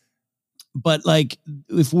 But like,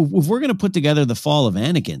 if we're going to put together the fall of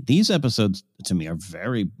Anakin, these episodes to me are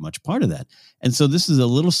very much part of that. And so this is a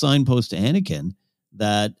little signpost to Anakin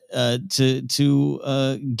that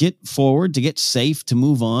to get forward, to get safe, to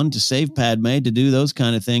move on, to save Padme, to do those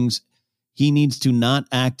kind of things. He needs to not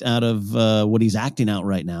act out of what he's acting out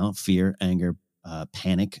right now: fear, anger,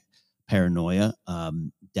 panic, paranoia,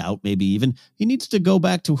 doubt, maybe even. He needs to go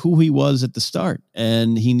back to who he was at the start,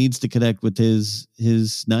 and he needs to connect with his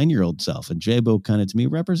 9-year-old self. And Jabo kind of, to me,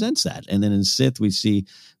 represents that. And then in Sith, we see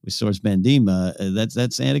with Source Bandim, that's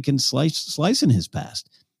Anakin slicing his past,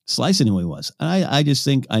 slicing who he was. I just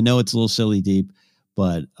think, I know it's a little silly deep,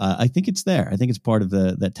 but I think it's there. I think it's part of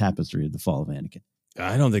that tapestry of the fall of Anakin.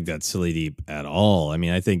 I don't think that's silly deep at all. I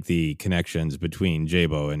mean, I think the connections between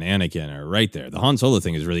Jabo and Anakin are right there. The Han Solo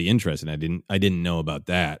thing is really interesting. I didn't know about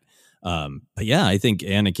that. But yeah, I think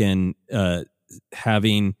Anakin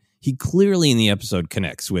he clearly in the episode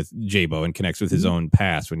connects with Jabo and connects with his own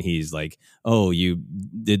past when he's like, "Oh, you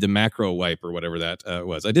did the macro wipe," or whatever that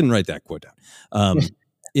was. I didn't write that quote down.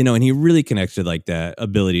 And he really connects to like that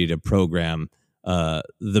ability to program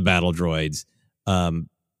the battle droids.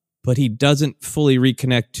 But he doesn't fully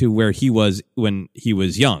reconnect to where he was when he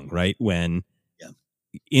was young, right? When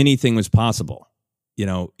anything was possible.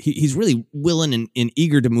 He's really willing and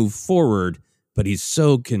eager to move forward, but he's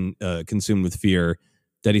so consumed with fear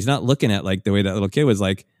that he's not looking at like the way that little kid was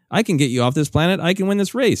like, I can get you off this planet. I can win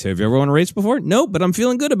this race. Have you ever won a race before? Nope, but I'm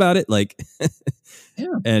feeling good about it. Like,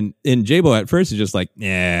 And Jabo at first is just like,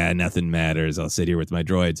 nothing matters. I'll sit here with my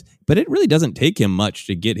droids. But it really doesn't take him much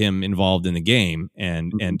to get him involved in the game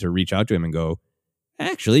and to reach out to him and go,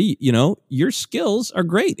 actually, your skills are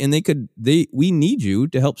great, and we need you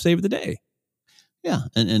to help save the day. Yeah,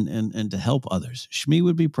 and to help others. Shmi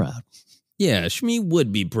would be proud. Yeah, Shmi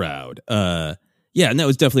would be proud. Yeah, and that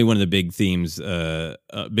was definitely one of the big themes,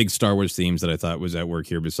 big Star Wars themes that I thought was at work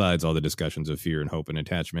here, besides all the discussions of fear and hope and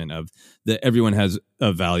attachment, of that everyone has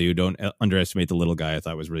a value. Don't underestimate the little guy. I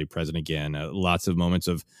thought was really present again. Lots of moments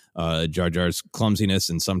of Jar Jar's clumsiness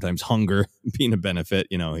and sometimes hunger being a benefit.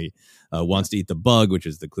 He wants to eat the bug, which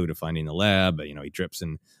is the clue to finding the lab. He trips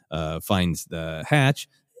and finds the hatch.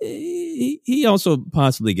 He also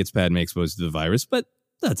possibly gets Padme exposed to the virus, but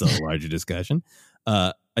that's a larger discussion.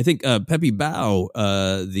 I think Peppy Bao,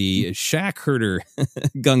 the shack herder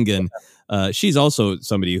Gungan, she's also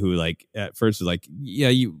somebody who, like, at first was like, yeah,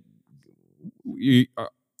 you are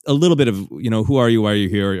a little bit of, who are you? Why are you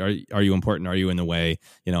here? Are you important? Are you in the way?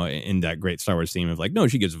 In that great Star Wars theme of like, no,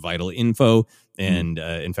 she gives vital info. And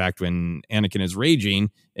in fact, when Anakin is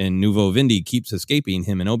raging and Nuvo Vindi keeps escaping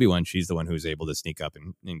him and Obi-Wan, she's the one who's able to sneak up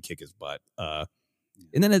and kick his butt.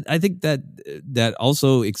 And then I think that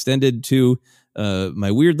also extended to my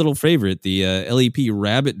weird little favorite, the LEP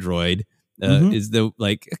rabbit droid, is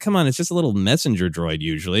come on, it's just a little messenger droid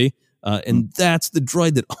usually. And that's the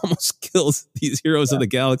droid that almost kills these heroes of the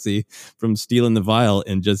galaxy from stealing the vial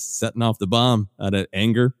and just setting off the bomb out of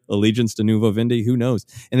anger, allegiance to Nuvo Vindi. Who knows?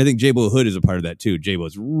 And I think Jabo Hood is a part of that too.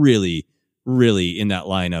 Jabo's really, really in that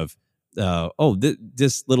line of,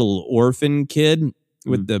 this little orphan kid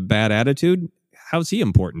with the bad attitude. How's he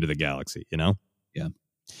important to the galaxy?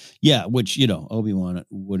 Yeah. Which, Obi-Wan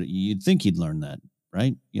you'd think he'd learn that,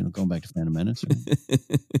 right? Going back to Phantom Menace.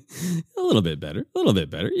 A little bit better.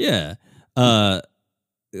 Yeah.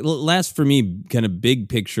 Last for me, kind of big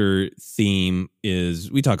picture theme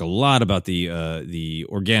is we talk a lot about the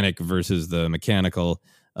organic versus the mechanical.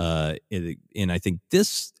 And I think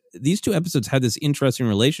these two episodes had this interesting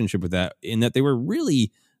relationship with that, in that they were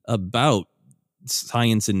really about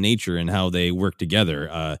science and nature and how they work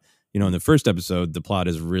together. In the first episode, the plot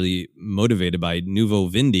is really motivated by Nuvo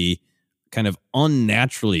Vindi kind of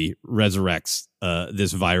unnaturally resurrects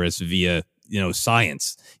this virus via,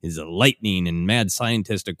 science. Is a lightning and mad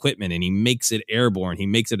scientist equipment, and he makes it airborne. He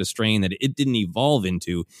makes it a strain that it didn't evolve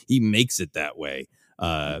into. He makes it that way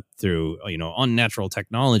through, unnatural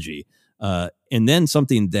technology. And then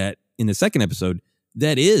something that in the second episode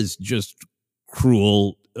that is just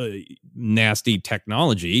cruel nasty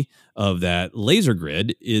technology of that laser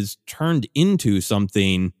grid is turned into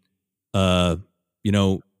something,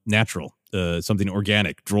 natural, something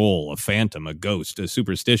organic, droll, a phantom, a ghost, a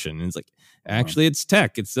superstition. And it's like, actually, it's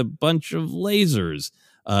tech. It's a bunch of lasers.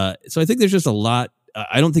 So I think there's just a lot.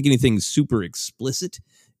 I don't think anything super explicit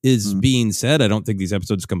is being said. I don't think these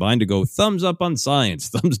episodes combine to go thumbs up on science,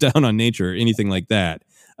 thumbs down on nature, or anything like that.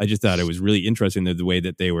 I just thought it was really interesting the way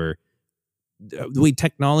that the way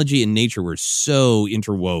technology and nature were so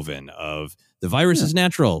interwoven. Of the virus is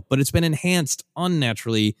natural, but it's been enhanced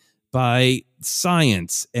unnaturally by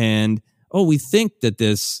science. And we think that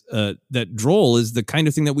this that Droll is the kind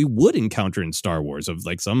of thing that we would encounter in Star Wars, of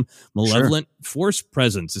like some malevolent force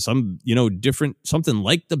presence, some different, something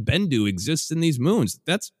like the Bendu exists in these moons.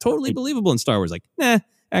 That's totally believable in Star Wars. Like,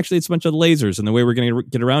 actually, it's a bunch of lasers, and the way we're going to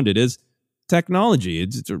get around it is technology.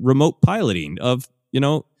 It's remote piloting of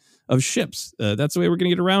ships. That's the way we're going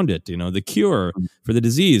to get around it. The cure for the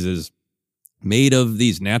disease is made of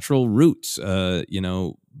these natural roots.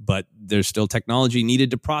 But there's still technology needed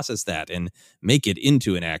to process that and make it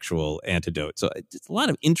into an actual antidote. So it's a lot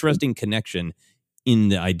of interesting connection in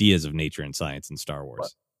the ideas of nature and science in Star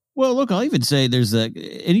Wars. Well, look, I'll even say there's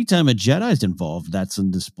anytime a Jedi's involved, that's on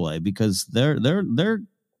display, because they're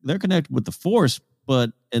connected with the Force, but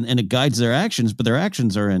and it guides their actions, but their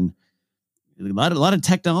actions are in a lot of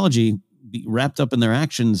technology wrapped up in their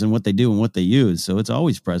actions and what they do and what they use. So it's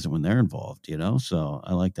always present when they're involved, So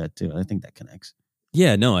I like that too. I think that connects.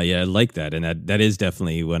 Yeah, no, I like that. And that is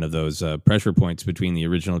definitely one of those pressure points between the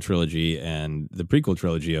original trilogy and the prequel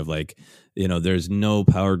trilogy of there's no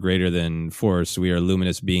power greater than Force. We are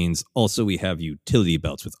luminous beings. Also, we have utility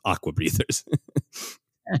belts with aqua breathers.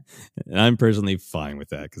 And I'm personally fine with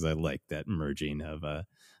that because I like that merging of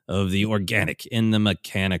the organic and the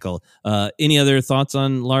mechanical. Any other thoughts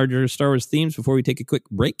on larger Star Wars themes before we take a quick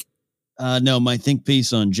break? No, my think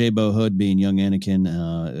piece on Jabo Hood being young Anakin,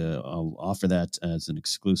 I'll offer that as an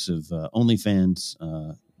exclusive OnlyFans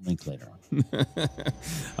link later on.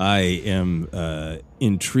 I am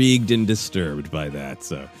intrigued and disturbed by that.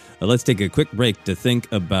 So let's take a quick break to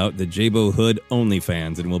think about the Jabo Hood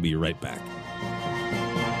OnlyFans, and we'll be right back.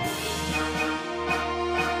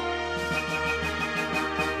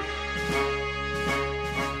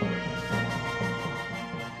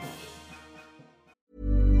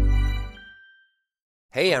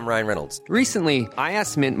 Hey, I'm Ryan Reynolds. Recently, I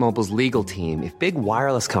asked Mint Mobile's legal team if big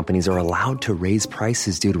wireless companies are allowed to raise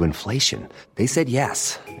prices due to inflation. They said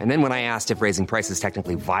yes. And then when I asked if raising prices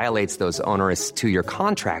technically violates those onerous 2-year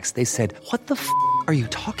contracts, they said, "What the f*** are you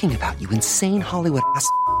talking about, you insane Hollywood ass?"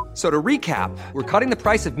 So to recap, we're cutting the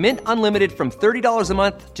price of Mint Unlimited from $30 a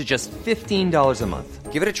month to just $15 a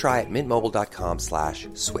month. Give it a try at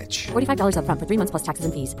mintmobile.com/switch. $45 up front for 3 months plus taxes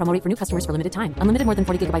and fees. Promo rate for new customers for limited time. Unlimited more than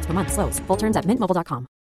 40 gigabytes per month. Slows full terms at mintmobile.com.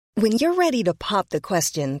 When you're ready to pop the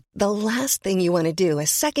question, the last thing you want to do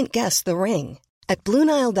is second-guess the ring. At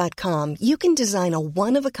BlueNile.com, you can design a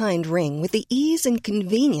one-of-a-kind ring with the ease and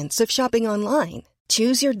convenience of shopping online.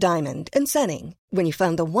 Choose your diamond and setting. When you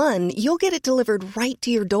find the one, you'll get it delivered right to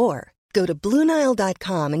your door. Go to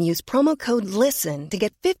BlueNile.com and use promo code LISTEN to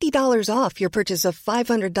get $50 off your purchase of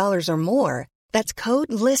 $500 or more. That's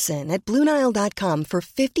code LISTEN at BlueNile.com for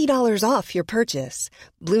 $50 off your purchase.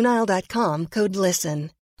 BlueNile.com, code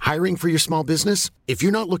LISTEN. Hiring for your small business? If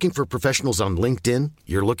you're not looking for professionals on LinkedIn,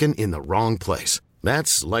 you're looking in the wrong place.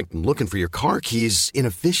 That's like looking for your car keys in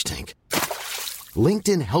a fish tank.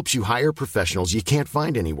 LinkedIn helps you hire professionals you can't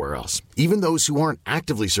find anywhere else, even those who aren't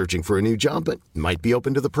actively searching for a new job but might be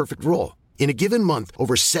open to the perfect role. In a given month,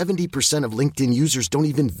 over 70% of LinkedIn users don't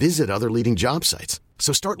even visit other leading job sites.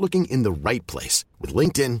 So start looking in the right place. With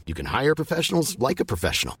LinkedIn, you can hire professionals like a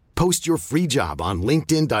professional. Post your free job on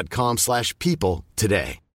linkedin.com/people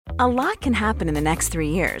today. A lot can happen in the next 3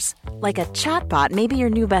 years. Like a chatbot may be your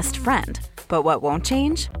new best friend. But what won't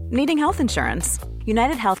change? Needing health insurance.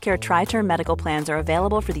 United Healthcare Tri-Term Medical Plans are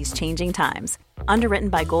available for these changing times. Underwritten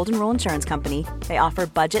by Golden Rule Insurance Company, they offer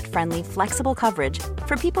budget-friendly, flexible coverage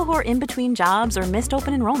for people who are in between jobs or missed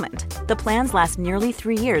open enrollment. The plans last nearly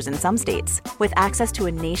 3 years in some states, with access to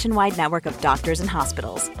a nationwide network of doctors and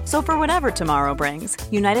hospitals. So for whatever tomorrow brings,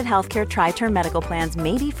 United Healthcare Tri-Term Medical Plans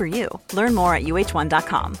may be for you. Learn more at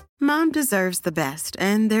uh1.com. Mom deserves the best,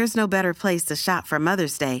 and there's no better place to shop for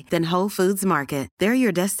Mother's Day than Whole Foods Market. They're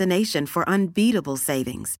your destination for unbeatable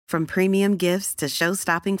savings, from premium gifts to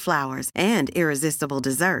show-stopping flowers and irresistible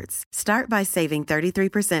desserts. Start by saving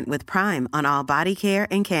 33% with Prime on all body care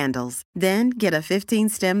and candles. Then get a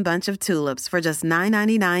 15-stem bunch of tulips for just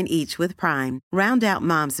 $9.99 each with Prime. Round out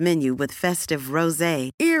Mom's menu with festive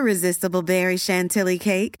rosé, irresistible berry chantilly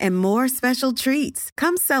cake, and more special treats.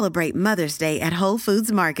 Come celebrate Mother's Day at Whole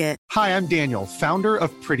Foods Market. Hi, I'm Daniel, founder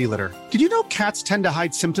of Pretty Litter. Did you know cats tend to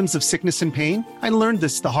hide symptoms of sickness and pain? I learned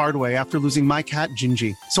this the hard way after losing my cat,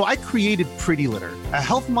 Gingy. So I created Pretty Litter, a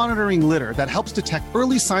health monitoring litter that helps detect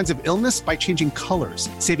early signs of illness by changing colors,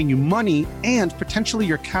 saving you money and potentially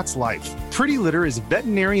your cat's life. Pretty Litter is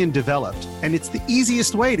veterinarian developed, and it's the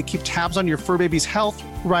easiest way to keep tabs on your fur baby's health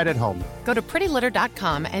right at home. Go to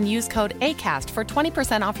prettylitter.com and use code ACAST for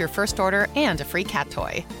 20% off your first order and a free cat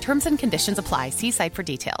toy. Terms and conditions apply. See site for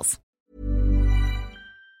details.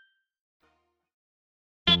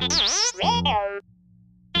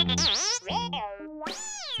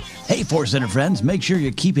 Hey, Force Center friends, make sure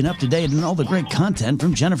you're keeping up to date on all the great content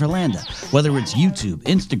from Jennifer Landa. Whether it's YouTube,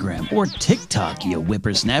 Instagram, or TikTok, you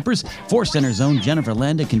whippersnappers, Force Center's own Jennifer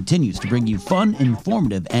Landa continues to bring you fun,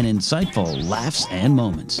 informative, and insightful laughs and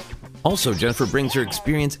moments. Also, Jennifer brings her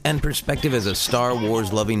experience and perspective as a Star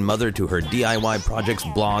Wars-loving mother to her DIY projects,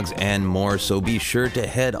 blogs, and more. So be sure to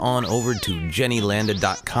head on over to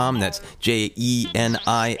JennyLanda.com. That's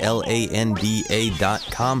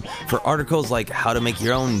JennyLanda.com for articles like how to make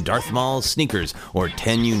your own Darth Maul sneakers or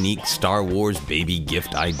 10 unique Star Wars baby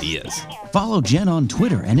gift ideas. Follow Jen on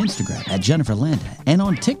Twitter and Instagram at Jennifer Landa and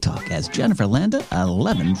on TikTok as Jennifer Landa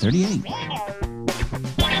 1138.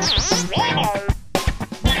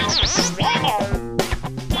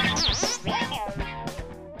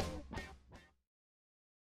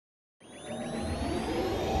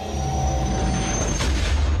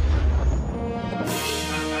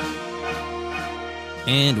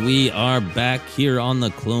 And we are back here on the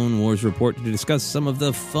Clone Wars Report to discuss some of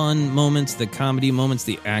the fun moments, the comedy moments,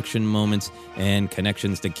 the action moments, and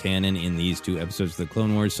connections to canon in these two episodes of the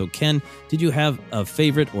Clone Wars. So, Ken, did you have a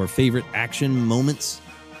favorite or favorite action moments?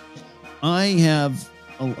 I have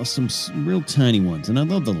some real tiny ones, and I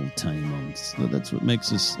love the little tiny moments. That's what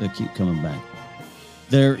makes us keep coming back.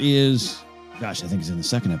 There is... Gosh, I think it's in the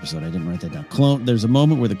second episode. I didn't write that down. There's a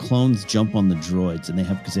moment where the clones jump on the droids, and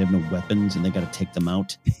because they have no weapons, and they got to take them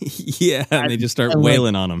out. Yeah, and they just start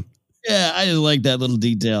wailing on them. Yeah, I just like that little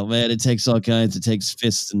detail, man. It takes all kinds. It takes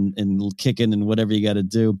fists and kicking and whatever you got to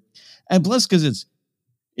do, and plus because it's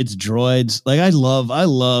droids. Like I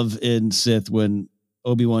love in Sith when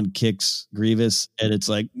Obi-Wan kicks Grievous, and it's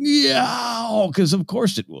like yeah, because of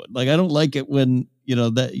course it would. Like I don't like it when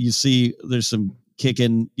that you see there's some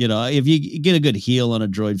kicking, if you get a good heel on a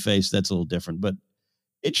droid face, that's a little different, but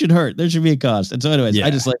it should hurt. There should be a cost. And so anyways,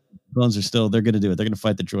 I just like clones they're going to do it. They're going to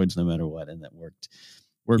fight the droids no matter what. And that worked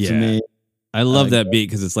for me. I love that beat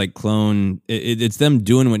because it's like clone. It's them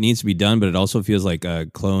doing what needs to be done, but it also feels like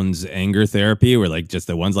clone's anger therapy where like just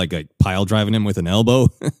the one's like pile driving him with an elbow.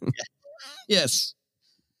 Yes.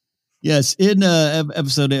 In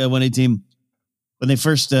episode 118, when they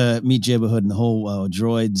first meet Jabba Hood and the whole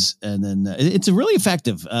droids, and then it's a really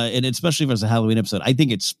effective, and especially if it's a Halloween episode. I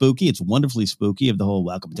think it's spooky. It's wonderfully spooky of the whole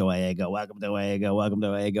 "Welcome to Iago, welcome to Iago, welcome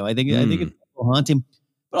to Iago." I think it's haunting,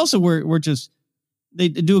 but also we're just they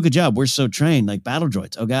do a good job. We're so trained, like battle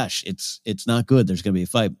droids. Oh gosh, it's not good. There's going to be a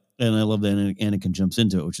fight, and I love that Anakin jumps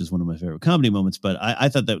into it, which is one of my favorite comedy moments. But I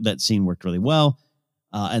thought that scene worked really well.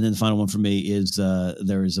 And then the final one for me is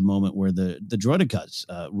there is a moment where the droidekas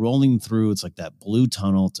rolling through. It's like that blue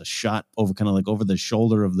tunnel. It's a shot over kind of like over the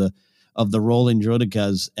shoulder of the rolling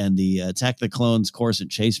droidekas, and the Attack the Clones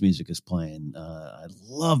Coruscant chase music is playing. I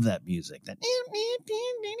love that music. That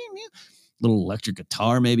little electric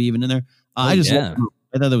guitar, maybe even in there. I thought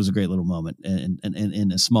that was a great little moment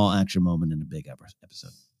and a small action moment in a big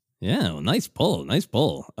episode. Yeah, well, nice pull.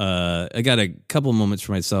 I got a couple moments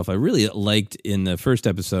for myself. I really liked in the first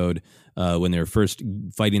episode when they were first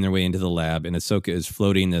fighting their way into the lab, and Ahsoka is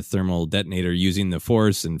floating the thermal detonator using the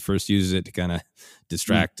Force, and first uses it to kind of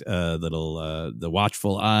distract the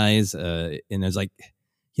watchful eyes. And I was like,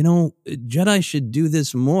 Jedi should do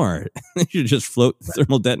this more. They should just float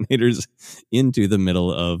thermal detonators into the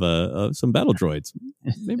middle of some battle droids.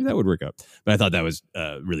 Maybe that would work out. But I thought that was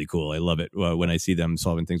really cool. I love it when I see them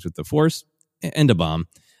solving things with the Force and a bomb.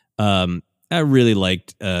 I really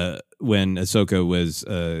liked when Ahsoka was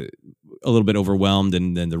a little bit overwhelmed,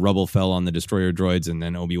 and then the rubble fell on the destroyer droids, and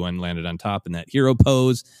then Obi-Wan landed on top in that hero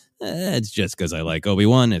pose. It's just because I like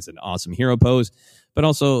Obi-Wan. It's an awesome hero pose. But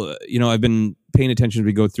also, I've been paying attention as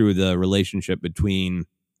we go through the relationship between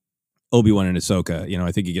Obi-Wan and Ahsoka.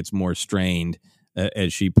 I think it gets more strained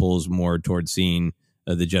as she pulls more towards seeing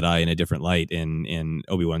the Jedi in a different light, and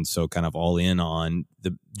Obi-Wan's so kind of all in on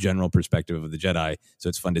the general perspective of the Jedi. So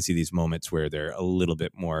it's fun to see these moments where they're a little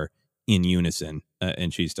bit more in unison,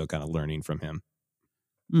 and she's still kind of learning from him.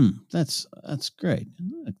 That's great.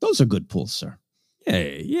 Those are good pulls, sir.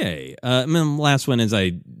 Yay. And then the last one is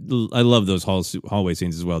I love those hallway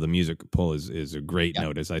scenes as well. The music pull is a great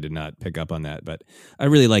notice. I did not pick up on that, but I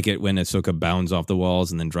really like it when Ahsoka bounds off the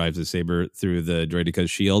walls and then drives the saber through the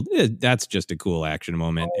droideka's shield. That's just a cool action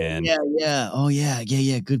moment. Good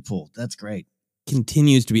pull. That's great.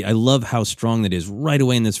 Continues to be. I love how strong that is right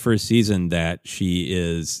away in this first season, that she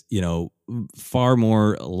is, far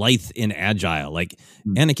more lithe and agile. Like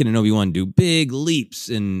Anakin and Obi-Wan do big leaps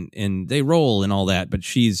and they roll and all that, but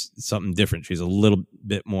she's something different. She's a little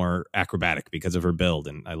bit more acrobatic because of her build,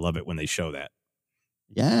 and I love it when they show that.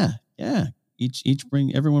 Yeah.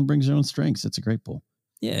 Everyone brings their own strengths. That's a great pull.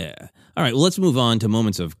 Yeah. All right. Well, let's move on to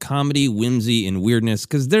moments of comedy, whimsy, and weirdness,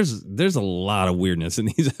 because there's a lot of weirdness in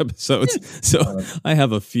these episodes. So I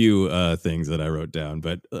have a few things that I wrote down,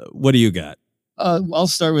 but what do you got? I'll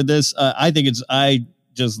start with this. I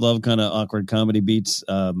just love kind of awkward comedy beats.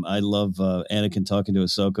 I love Anakin talking to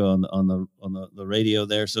Ahsoka on the radio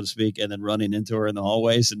there, so to speak, and then running into her in the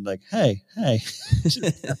hallways and like, hey.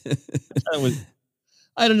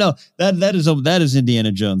 I don't know. That is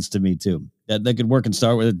Indiana Jones to me too. That could work in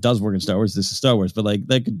Star Wars. It does work in Star Wars. This is Star Wars, but like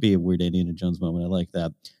that could be a weird Indiana Jones moment. I like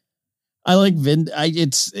that. I like Vin.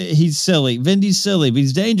 He's silly. Vindy's silly, but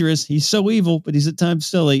he's dangerous. He's so evil, but he's at times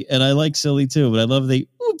silly, and I like silly too. But I love the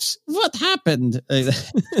 "oops, what happened?"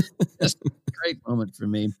 That's a great moment for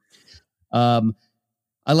me. I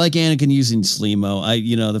like Anakin using Slimo.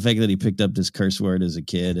 The fact that he picked up this curse word as a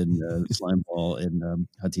kid and slime ball and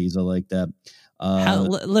Hatiz, I like that.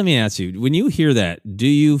 Let me ask you, when you hear that, do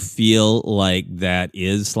you feel like that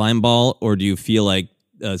is slime ball, or do you feel like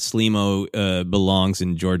Slimo belongs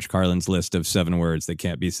in George Carlin's list of 7 words that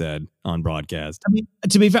can't be said on broadcast? I mean,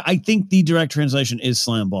 to be fair, I think the direct translation is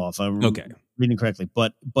slime ball, if I'm reading correctly.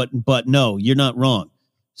 But no, you're not wrong.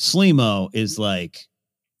 Slimo is like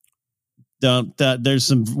there's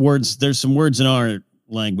some words in our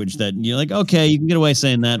language that you're like, okay, you can get away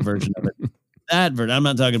saying that version of it. That version. I'm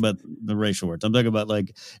not talking about the racial words. I'm talking about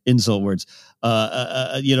like insult words. You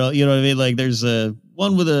know what I mean? Like there's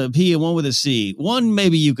one with a P and one with a C. One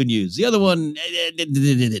maybe you can use. The other one,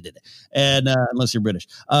 and unless you're British.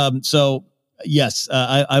 So yes,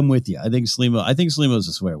 I'm with you. I think Slimo is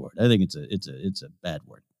a swear word. I think it's a bad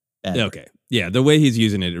word. Okay. Yeah, the way he's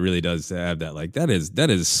using it really does have that. Like that is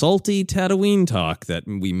salty Tatooine talk that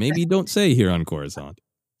we maybe don't say here on Coruscant.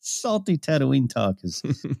 Salty Tatooine talk is.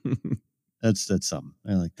 That's something.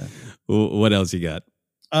 I like that. What else you got?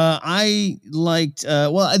 I liked.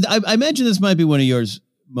 I mentioned this might be one of yours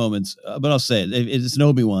moments, but I'll say it. It's an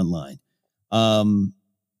Obi-Wan line.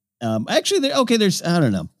 Actually, there's. I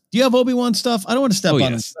don't know. Do you have Obi-Wan stuff? I don't want to step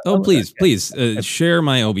on it. Oh, please, share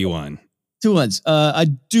my Obi-Wan. 2 ones. I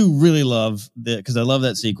do really love because I love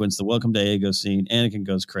that sequence. The Welcome to Aego scene. Anakin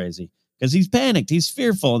goes crazy. Because he's panicked, he's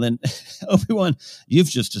fearful. And then Obi-Wan, you've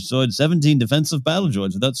just destroyed 17 defensive battle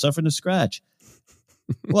droids without suffering a scratch.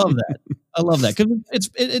 Love that. I love that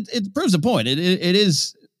because it proves a point. It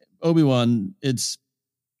is Obi-Wan. It's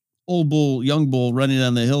old bull, young bull running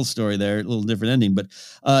down the hill story there. A little different ending, but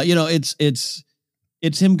it's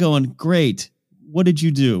him going, great. What did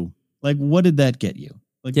you do? Like, what did that get you?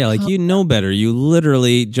 Like you know better. You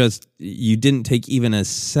literally you didn't take even a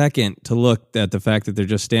second to look at the fact that they're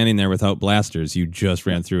just standing there without blasters. You just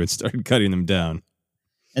ran through and started cutting them down.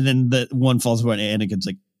 And then the one falls apart and Anakin's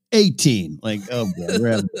like 18. Like, oh boy,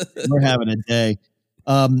 we're having a day.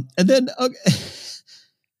 And then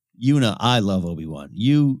I love Obi-Wan.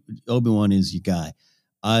 Obi-Wan is your guy.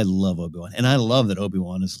 I love Obi-Wan. And I love that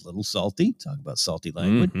Obi-Wan is a little salty. Talk about salty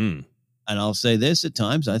language. Mm-hmm. And I'll say this at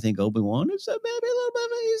times, I think Obi-Wan is maybe a little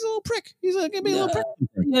bit, he's a little prick. He's going to be a little prick.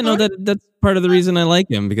 Yeah, no, that's part of the reason I like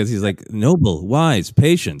him, because he's like noble, wise,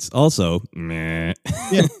 patience. Also, meh.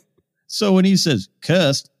 Yeah. So when he says,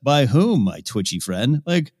 cursed by whom, my twitchy friend?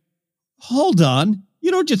 Like, hold on.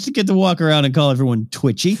 You don't just get to walk around and call everyone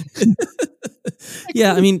twitchy.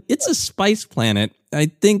 Yeah, I mean, it's a spice planet.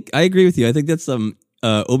 I agree with you. I think that's some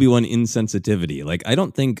Obi-Wan insensitivity. Like, I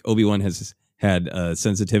don't think Obi-Wan has had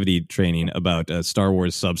sensitivity training about Star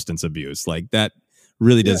Wars substance abuse. Like, that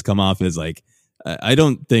really does come off as like, I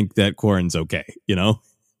don't think that Quarren's okay, you know?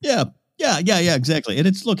 Yeah, exactly. And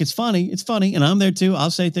it's funny, and I'm there too.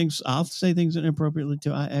 I'll say things inappropriately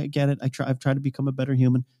too. I get it. I've tried to become a better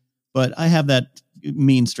human, but I have that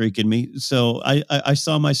mean streak in me. So I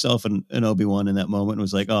saw myself in Obi-Wan in that moment and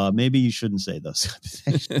was like, oh, maybe you shouldn't say those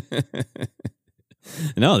things.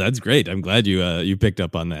 No, that's great. I'm glad you picked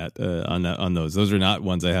up on that, on those. Those are not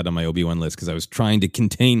ones I had on my Obi-Wan list because I was trying to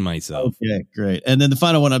contain myself. Okay, great. And then the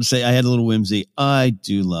final one I'd say, I had a little whimsy. I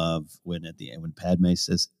do love when at the end, when Padme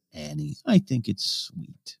says Annie, I think it's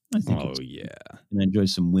sweet. Yeah. And I enjoy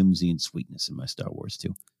some whimsy and sweetness in my Star Wars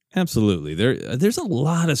too. Absolutely. There's a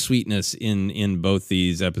lot of sweetness in both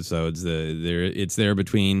these episodes. It's there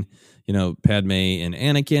between, Padme and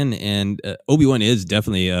Anakin, and Obi-Wan is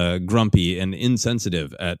definitely grumpy and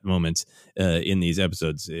insensitive at moments in these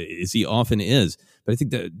episodes, as he often is. But I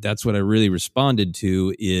think that's what I really responded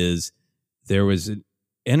to is there was an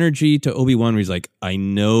energy to Obi-Wan where he's like, I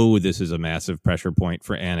know this is a massive pressure point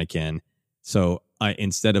for Anakin. So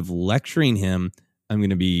instead of lecturing him, I'm going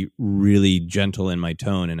to be really gentle in my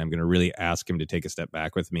tone, and I'm going to really ask him to take a step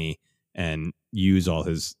back with me and use all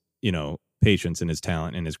his, patience and his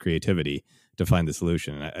talent and his creativity to find the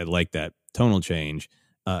solution. And I like that tonal change.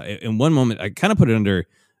 In one moment, I kind of put it under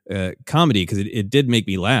comedy because it did make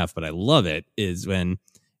me laugh, but I love it, is when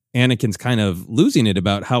Anakin's kind of losing it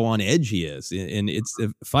about how on edge he is. And it's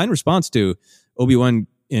a fine response to Obi-Wan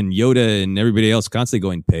and Yoda and everybody else constantly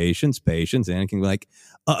going, patience, patience. Anakin like,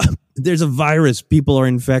 there's a virus. People are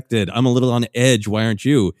infected. I'm a little on edge. Why aren't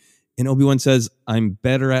you? And Obi-Wan says, I'm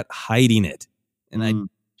better at hiding it. And I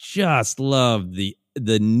just love the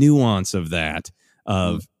nuance of that.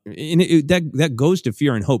 That goes to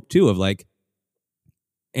Fear and Hope too, of like,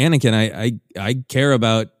 Anakin, I care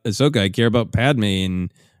about Ahsoka. I care about Padme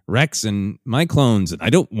and Rex and my clones. And I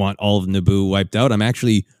don't want all of Naboo wiped out. I'm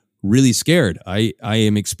actually really scared. I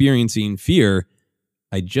am experiencing fear.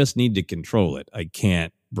 I just need to control it. I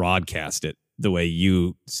can't broadcast it the way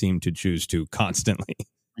you seem to choose to constantly.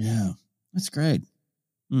 Yeah, that's great.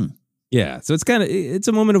 Yeah, so it's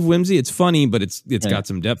a moment of whimsy. It's funny, but it's got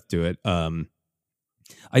some depth to it.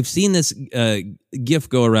 I've seen this GIF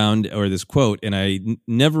go around, or this quote, and I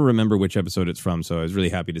never remember which episode it's from, so I was really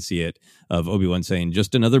happy to see it, of Obi-Wan saying,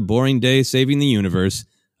 just another boring day saving the universe,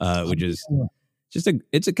 which is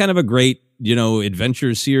it's a kind of a great,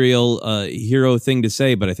 adventure serial hero thing to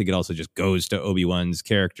say, but I think it also just goes to Obi-Wan's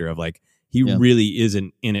character of like, he really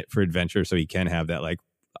isn't in it for adventure, so he can have that, like,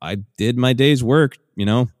 I did my day's work,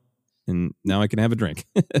 and now I can have a drink.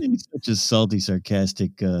 He's such a salty,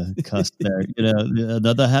 sarcastic cuss there.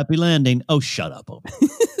 Another happy landing. Oh, shut up, Obi.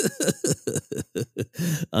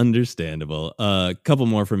 Understandable. A couple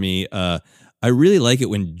more for me. I really like it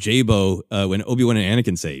when when Obi-Wan and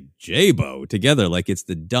Anakin say Jabo together, like it's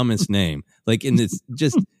the dumbest name. Like in this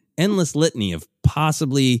just endless litany of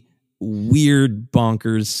possibly weird,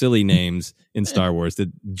 bonkers, silly names in Star Wars,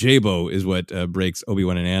 that Jabo is what breaks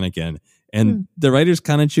Obi-Wan and Anakin. And the writers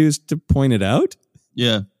kind of choose to point it out.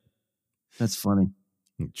 Yeah. That's funny.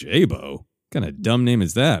 Jabo? What kind of dumb name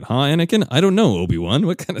is that, huh, Anakin? I don't know, Obi-Wan.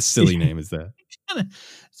 What kind of silly name is that?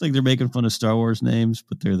 It's like they're making fun of Star Wars names,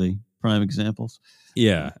 but they're the prime examples.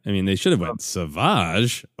 Yeah. I mean, they should have went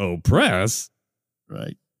Savage, Oppress.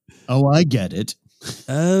 Right. Oh, I get it.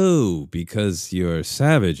 Oh, because you're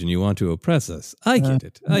savage and you want to oppress us. I get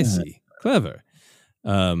it. I see. Clever.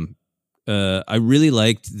 I really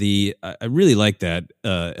liked that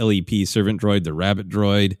LEP servant droid, the rabbit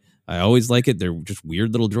droid. I always like it. They're just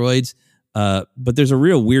weird little droids. But there's a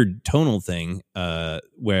real weird tonal thing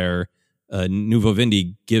where Nuvo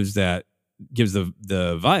Vindi gives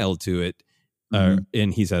the vial to it,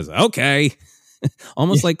 and he says, "Okay,"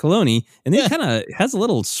 almost like Kaloni, and then kind of has a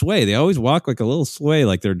little sway. They always walk like a little sway,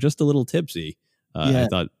 like they're just a little tipsy. I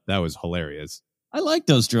thought that was hilarious. I like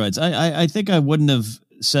those droids. I think I wouldn't have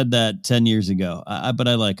said that 10 years ago, but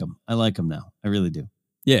I like them. I like them now. I really do.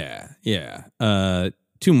 Yeah.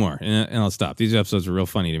 Two more, and I'll stop. These episodes are real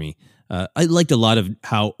funny to me. I liked a lot of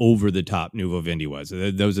how over the top Nuvo Vindi was.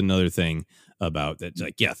 That was another thing about that.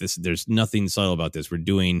 Like, there's nothing subtle about this. We're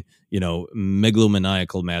doing,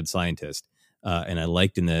 megalomaniacal mad scientist. And I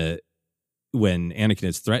liked when Anakin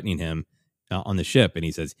is threatening him on the ship, and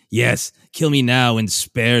he says, "Yes, kill me now and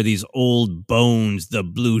spare these old bones, the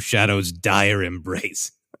blue shadow's dire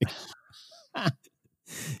embrace."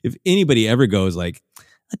 If anybody ever goes like,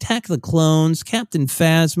 "Attack the Clones, Captain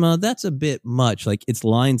Phasma," that's a bit much. Like, it's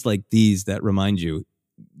lines like these that remind you,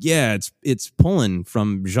 it's pulling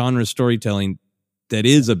from genre storytelling that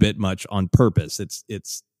is a bit much on purpose.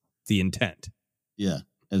 It's the intent. Yeah.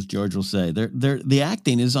 As George will say, the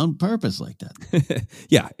acting is on purpose like that.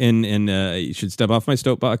 Yeah, and you should step off my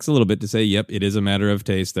soapbox a little bit to say, yep, it is a matter of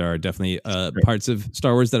taste. There are definitely parts of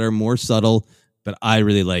Star Wars that are more subtle, but I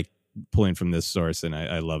really like pulling from this source, and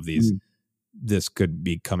I love these this could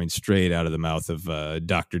be coming straight out of the mouth of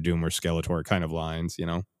Dr. Doom or Skeletor kind of lines, you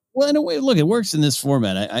know? Well, in a way, look, it works in this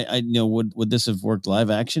format. I know, would this have worked live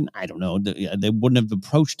action? I don't know. They wouldn't have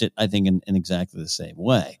approached it, I think, in exactly the same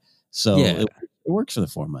way. So it works for the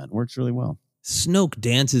format. It works really well. Snoke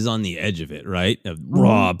dances on the edge of it, right? Of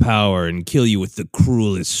raw power and kill you with the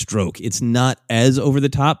cruelest stroke. It's not as over the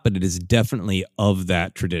top, but it is definitely of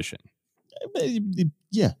that tradition.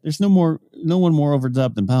 Yeah, there's no one more over the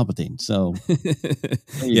top than Palpatine. So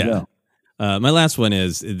there you go. My last one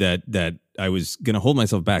is that I was going to hold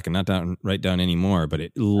myself back and not write down any more, but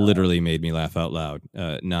it literally made me laugh out loud.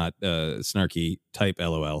 Not snarky type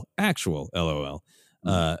LOL, actual LOL.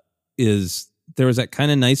 Is there was that kind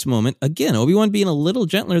of nice moment, again, Obi-Wan being a little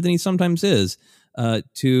gentler than he sometimes is,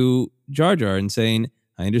 to Jar Jar and saying,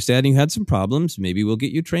 I understand you had some problems. Maybe we'll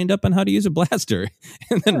get you trained up on how to use a blaster.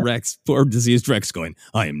 And then Rex, poor diseased Rex, going,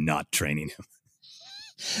 I am not training him.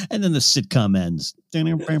 And then the sitcom ends.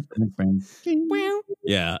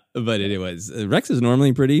 Yeah, but anyways, Rex is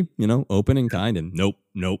normally pretty, open and kind, and nope.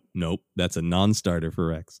 That's a non-starter for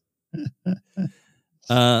Rex.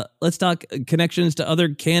 Let's talk connections to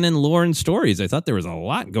other canon lore and stories. I thought there was a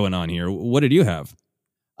lot going on here. What did you have?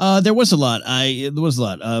 There was a lot.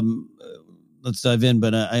 Let's dive in,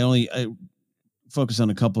 but I focus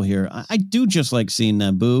on a couple here. I do just like seeing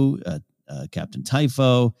Naboo, Captain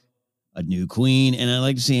Typho, a new queen, and I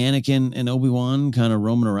like to see Anakin and Obi-Wan kind of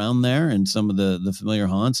roaming around there and some of the familiar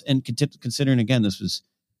haunts. And considering, again, this was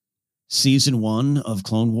season 1 of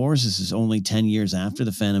Clone Wars. This is only 10 years after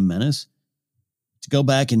The Phantom Menace. To go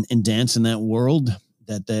back and dance in that world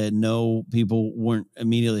that people weren't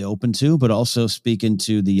immediately open to, but also speaking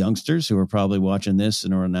to the youngsters who are probably watching this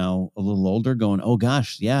and are now a little older going, oh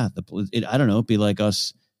gosh, yeah, I don't know, it'd be like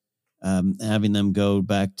us having them go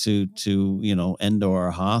back to Endor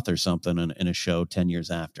or Hoth or something in a show 10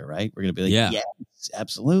 years after, right? We're going to be like, yes,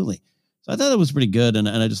 absolutely. So I thought that was pretty good, and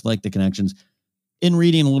I just like the connections. In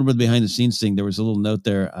reading a little bit behind the scenes thing, there was a little note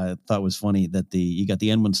there I thought was funny that you got the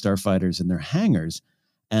N1 starfighters in their hangars,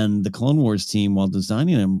 and the Clone Wars team, while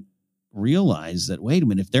designing them, realized that, wait a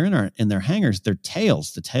minute, if they're in their hangars, the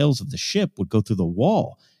tails of the ship would go through the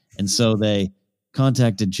wall. And so they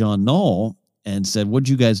contacted John Knoll and said, what'd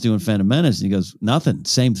you guys do in Phantom Menace? And he goes, nothing,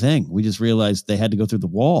 same thing. We just realized they had to go through the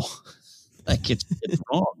wall. Like it's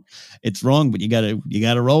wrong. It's wrong, but you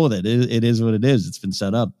gotta roll with it. It is what it is. It's been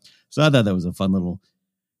set up. So I thought that was a fun little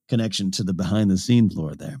connection to the behind the scenes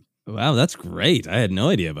lore there. Wow, that's great. I had no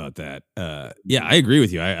idea about that. Yeah, I agree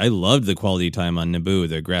with you. I loved the quality time on Naboo,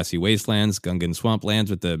 the grassy wastelands, Gungan swamplands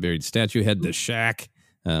with the buried statue head, the shack,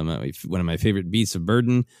 one of my favorite beasts of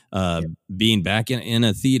burden, being back in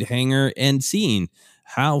a Theed hangar and seeing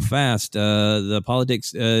how fast the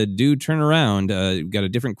politics do turn around. We've got a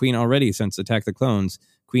different queen already since Attack the Clones,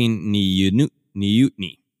 Queen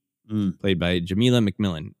Niyutni, played by Jamila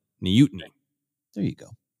McMillan. Niyutni. There you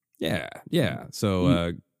go. Yeah.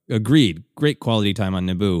 So agreed. Great quality time on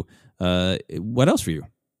Naboo. What else for you?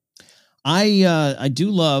 I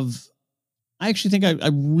do love. I actually think I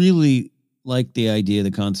really like the idea,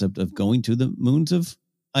 the concept of going to the moons of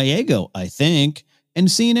Iago, I think,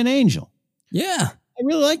 and seeing an angel. Yeah. I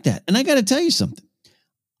really like that. And I got to tell you something.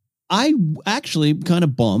 I actually kind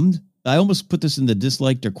of bummed. I almost put this in the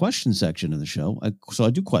disliked or question section of the show. So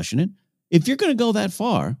I do question it. If you're going to go that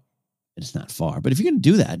far, it's not far, but if you're going to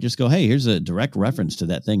do that, just go, hey, here's a direct reference to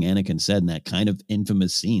that thing Anakin said in that kind of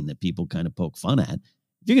infamous scene that people kind of poke fun at. If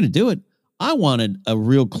you're going to do it, I wanted a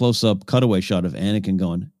real close-up cutaway shot of Anakin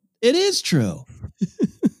going, it is true.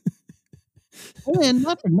 And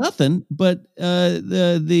not for nothing, but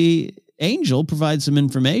the angel provides some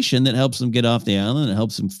information that helps them get off the island and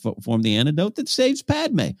helps them form the antidote that saves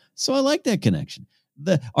Padme. So I like that connection.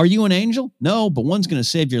 Are you an angel? No, but one's going to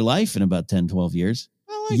save your life in about 10, 12 years.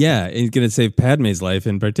 Yeah, it's going to save Padme's life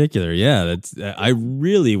in particular. Yeah, that's. I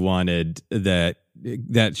really wanted that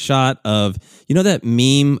shot of, that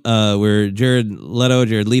meme where Jared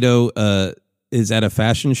Leto is at a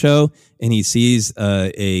fashion show and he sees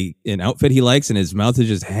an outfit he likes and his mouth is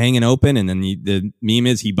just hanging open, and then the meme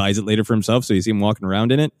is he buys it later for himself, so you see him walking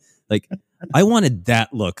around in it. Like, I wanted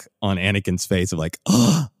that look on Anakin's face of like,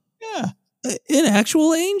 oh yeah, an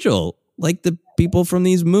actual angel, like the people from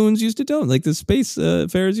these moons used to tell me, like the space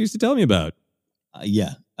farers used to tell me about.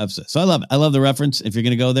 Yeah, absolutely. So I love it. I love the reference. If you're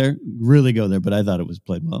going to go there, really go there. But I thought it was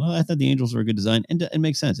played well. I thought the angels were a good design, and it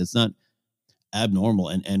makes sense. It's not abnormal,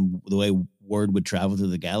 and the way word would travel through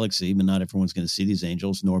the galaxy, but not everyone's going to see these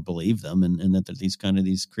angels nor believe them, and that they're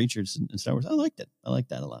these creatures in Star Wars. I liked it. I like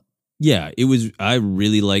that a lot. Yeah, it was. I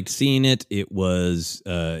really liked seeing it. It was.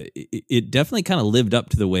 It definitely kind of lived up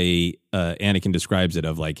to the way Anakin describes it.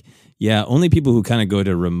 Of like, yeah, only people who kind of go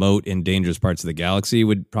to remote and dangerous parts of the galaxy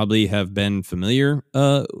would probably have been familiar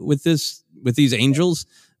with these angels.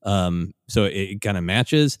 So it kind of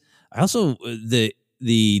matches. I also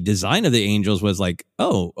the design of the angels was like,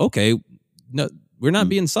 oh, okay, no, we're not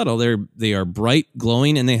being subtle. They are bright,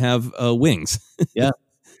 glowing, and they have wings. Yeah.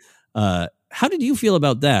 How did you feel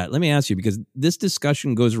about that? Let me ask you, because this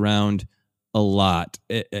discussion goes around a lot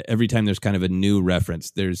every time there's kind of a new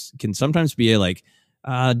reference. Can sometimes be a like,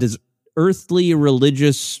 does earthly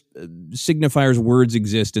religious signifiers words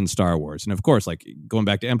exist in Star Wars? And of course, like going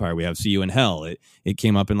back to Empire, we have "see you in hell." It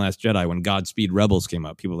came up in Last Jedi when Godspeed Rebels came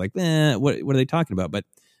up. People were like, what are they talking about? But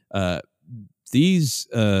these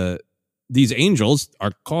angels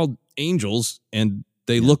are called angels, and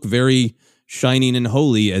they look very shining and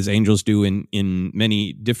holy, as angels do in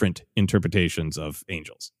many different interpretations of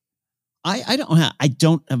angels. I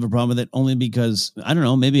don't have a problem with it, only because I don't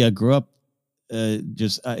know, maybe I grew up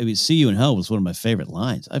 "see you in hell" was one of my favorite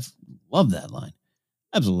lines. I've loved that line.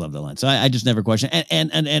 Absolutely love that line. So I just never questioned.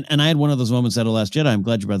 And I had one of those moments at The Last Jedi. I'm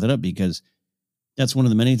glad you brought that up, because that's one of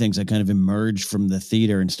the many things I kind of emerged from the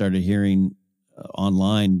theater and started hearing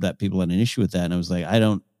online that people had an issue with that. And I was like,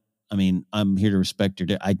 I'm here to respect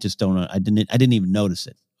your. I just don't. I didn't even notice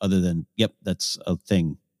it, other than, yep, that's a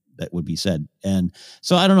thing that would be said. And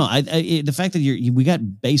so I don't know. The fact that we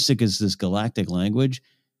got basic as this galactic language,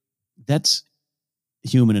 that's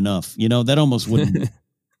human enough. That almost wouldn't.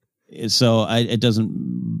 So it doesn't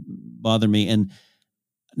bother me. And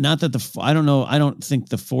not that I don't know. I don't think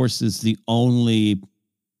the Force is the only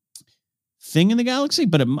thing in the galaxy,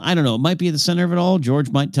 but I don't know. It might be at the center of it all. George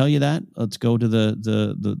might tell you that. Let's go to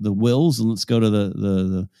the wills, and let's go to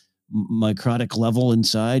the microtic level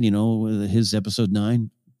inside. His episode 9.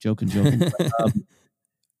 Joking.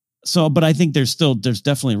 But I think there's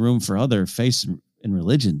definitely room for other faiths and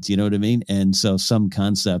religions. You know what I mean? And so some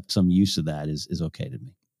concept, some use of that is okay to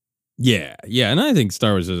me. Yeah, and I think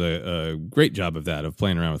Star Wars does a great job of that, of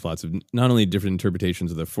playing around with lots of not only different interpretations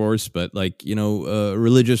of the Force, but like,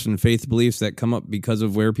 religious and faith beliefs that come up because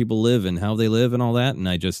of where people live and how they live and all that. And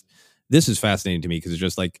this is fascinating to me, because it's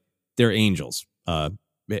just like, they're angels.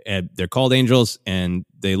 They're called angels, and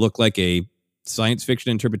they look like a science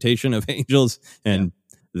fiction interpretation of angels, and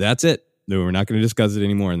that's it. We're not going to discuss it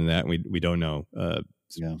any more than that. We don't know.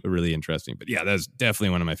 It's really interesting. But yeah, that's definitely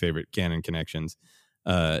one of my favorite canon connections.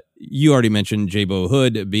 You already mentioned Jabo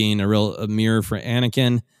Hood being a real mirror for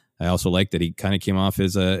Anakin. I also like that he kind of came off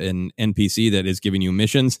as an NPC that is giving you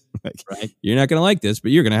missions. Like, right. You're not going to like this,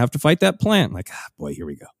 but you're going to have to fight that plant. Like, boy, here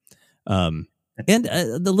we go. And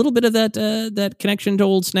the little bit of that connection to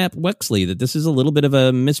old Snap Wexley, that this is a little bit of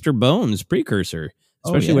a Mr. Bones precursor,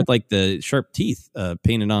 especially with like the sharp teeth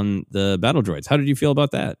painted on the battle droids. How did you feel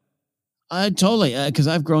about that? Totally, because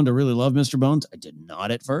I've grown to really love Mr. Bones. I did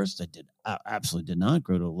not at first. I absolutely did not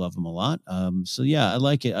grow to love him a lot. So yeah, I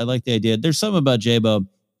like it. I like the idea. There's something about Jabo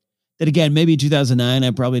that, again, maybe in 2009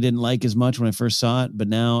 I probably didn't like as much when I first saw it, but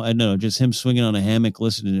now I know just him swinging on a hammock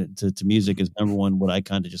listening to music is number one what I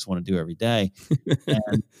kind of just want to do every day.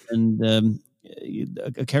 and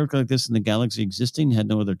a character like this in the galaxy existing had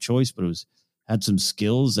no other choice, but had some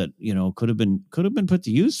skills that could have been put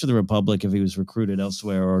to use for the Republic if he was recruited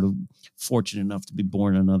elsewhere, or fortunate enough to be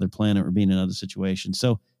born on another planet or be in another situation.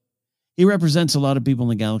 So he represents a lot of people in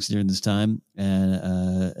the galaxy during this time,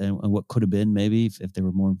 and what could have been maybe if they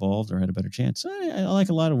were more involved or had a better chance. I like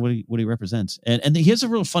a lot of what he represents, and he has a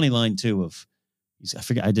real funny line too. I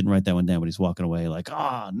forget, I didn't write that one down, but he's walking away like,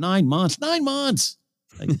 9 months.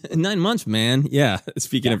 Like, 9 months, man. Yeah.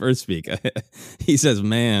 Speaking of Earth speak, he says,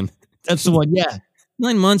 man. That's the one. Yeah.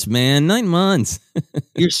 9 months, man. 9 months.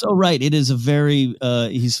 You're so right. It is a very,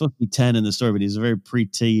 he's supposed to be 10 in the story, but he's a very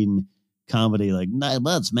preteen comedy, like 9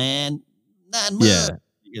 months, man. 9 months. Yeah.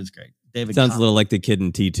 It's great. David sounds a little like the kid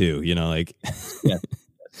in T2, like, yeah.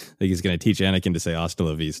 Like he's going to teach Anakin to say hasta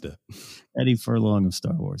la vista. Eddie Furlong of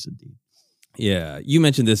Star Wars, indeed. Yeah, you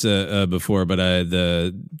mentioned this before, but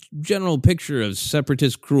the general picture of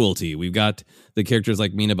separatist cruelty. We've got the characters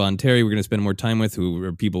like Mina Bonteri we're going to spend more time with, who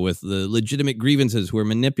are people with the legitimate grievances who are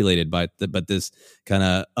manipulated by but this kind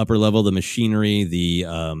of upper level, the machinery, the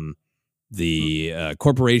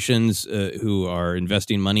corporations who are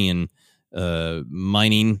investing money in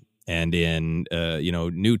mining and in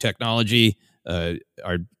new technology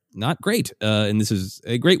are not great. And this is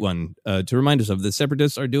a great one to remind us of. The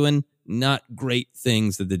separatists are doing not great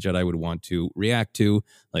things that the Jedi would want to react to,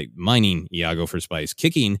 like mining Iago for spice,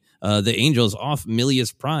 kicking the angels off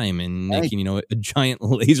Milius Prime and making, a giant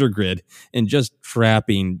laser grid, and just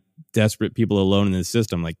trapping desperate people alone in the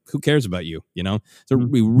system. Like, who cares about you? You know? So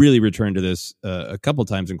we really returned to this a couple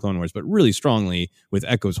times in Clone Wars, but really strongly with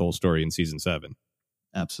Echo's whole story in season 7.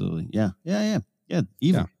 Absolutely. Yeah.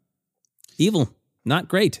 Evil. Evil. Not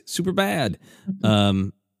great. Super bad.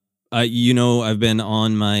 I've been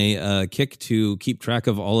on my kick to keep track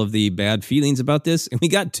of all of the bad feelings about this, and we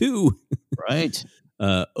got 2. Right.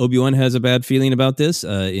 Obi-Wan has a bad feeling about this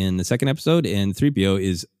in the second episode, and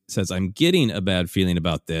 3PO says, I'm getting a bad feeling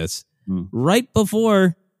about this right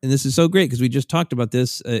before, and this is so great because we just talked about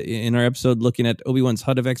this in our episode looking at Obi-Wan's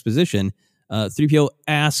HUD of exposition. 3PO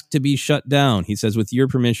asked to be shut down. He says, with your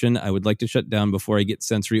permission, I would like to shut down before I get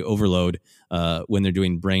sensory overload when they're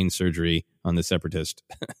doing brain surgery on the Separatist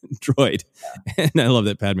droid. And I love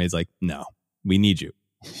that Padme's like, no, we need you.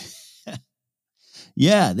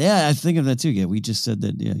 Yeah, I think of that too. Yeah, we just said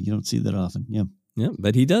that. Yeah, you don't see that often. Yeah,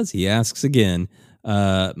 but he does. He asks again.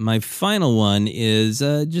 My final one is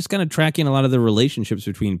just kind of tracking a lot of the relationships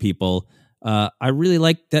between people. I really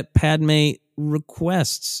like that Padme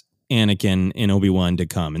requests Anakin and Obi-Wan to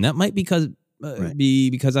come, and that might be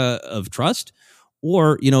because of trust,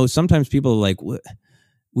 or sometimes people are like,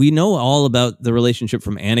 we know all about the relationship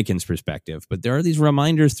from Anakin's perspective, but there are these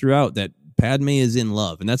reminders throughout that Padme is in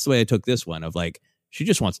love, and that's the way I took this one of like she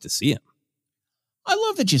just wants to see him. I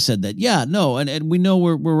love that you said that. Yeah, no, and we know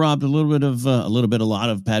we're robbed a lot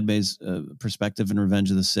of Padme's perspective in Revenge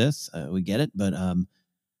of the Sith. We get it, but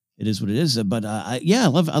it is what it is. But I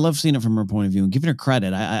love seeing it from her point of view and giving her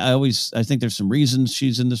credit. I think there's some reasons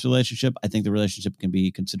she's in this relationship. I think the relationship can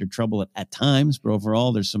be considered trouble at times, but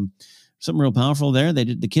overall there's something real powerful there.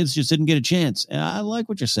 The kids just didn't get a chance. And I like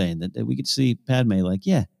what you're saying that we could see Padme like,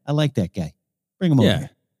 yeah, I like that guy. Bring him over here.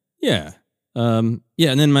 Yeah. And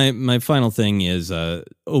then my final thing is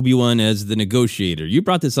Obi-Wan as the negotiator. You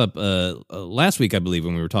brought this up last week, I believe,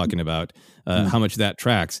 when we were talking about how much that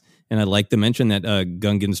tracks. And I'd like to mention that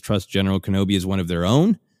Gungans trust General Kenobi as one of their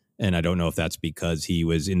own. And I don't know if that's because he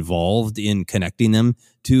was involved in connecting them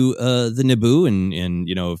to the Naboo. And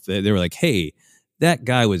if they were like, hey, that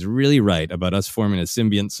guy was really right about us forming a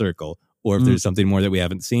symbiont circle. Or if there's something more that we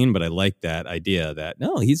haven't seen. But I like that idea that,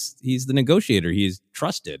 no, he's the negotiator. He's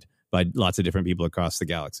trusted by lots of different people across the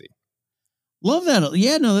galaxy. Love that.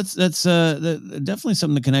 Yeah, no, that's definitely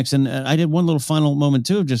something that connects. And I did one little final moment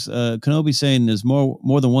too of just Kenobi saying there's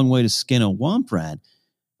more than one way to skin a womp rat,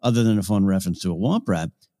 other than a fun reference to a womp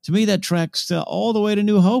rat. To me, that tracks all the way to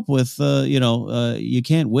New Hope with you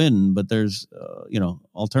can't win, but there's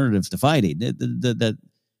alternatives to fighting. That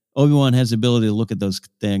Obi-Wan has the ability to look at those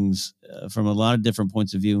things from a lot of different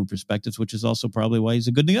points of view and perspectives, which is also probably why he's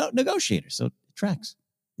a good negotiator. So it tracks.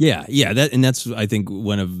 Yeah, that's I think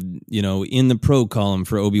one of in the pro column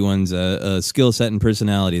for Obi-Wan's skill set and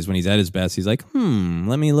personalities when he's at his best. He's like,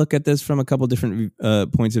 let me look at this from a couple different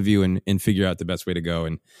points of view and figure out the best way to go.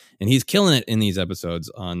 And he's killing it in these episodes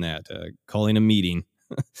on that, calling a meeting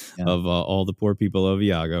of all the poor people of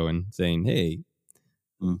Iago and saying, hey,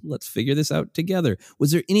 let's figure this out together. Was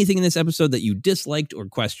there anything in this episode that you disliked or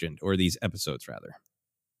questioned, or these episodes rather?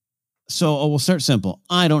 So we'll start simple.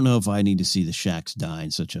 I don't know if I need to see the Shax die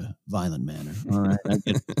in such a violent manner. All right, I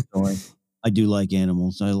get the story. I do like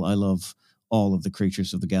animals. I love all of the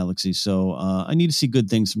creatures of the galaxy. So I need to see good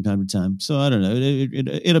things from time to time. So I don't know.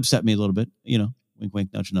 It upset me a little bit. Wink, wink,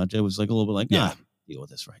 nudge, nudge. It was like a little bit like, deal with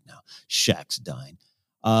this right now. Shax dying.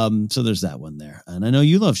 So there's that one there. And I know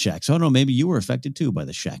you love Shax. So I don't know. Maybe you were affected too by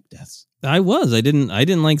the Shax deaths. I was. I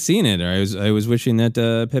didn't like seeing it. I was wishing that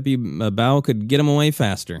Pepe Bao could get him away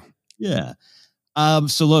faster. Yeah.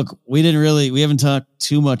 So look, we haven't talked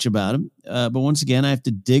too much about him. But once again, I have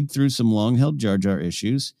to dig through some long held Jar Jar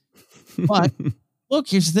issues. But look,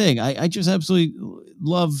 here's the thing. I just absolutely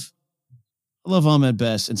love Ahmed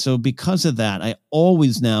Best. And so because of that, I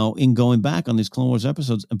always now, in going back on these Clone Wars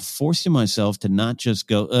episodes, I'm forcing myself to not just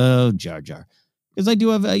go, oh, Jar Jar. Because I do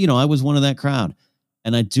have, I was one of that crowd.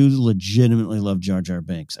 And I do legitimately love Jar Jar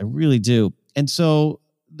Binks. I really do. And so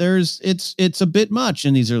it's a bit much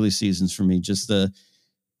in these early seasons for me. Just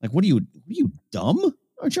what are you dumb?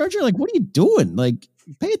 Or Jar Jar, like, what are you doing? Like,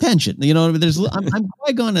 pay attention. I'm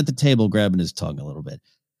Qui-Gon at the table grabbing his tongue a little bit.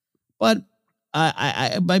 But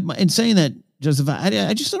in saying that, Joseph,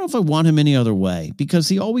 I just don't know if I want him any other way, because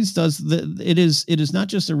he always does. It is not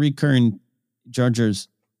just a recurring Jar Jar's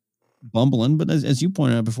bumbling, but as you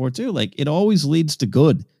pointed out before too, like, it always leads to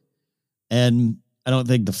good. And I don't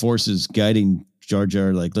think the Force is guiding Jar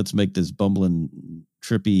Jar, like, let's make this bumbling,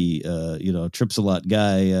 trippy, trips-a-lot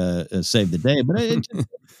guy save the day. But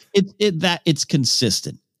it's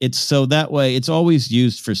consistent. It's so that way it's always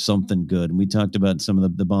used for something good. And we talked about some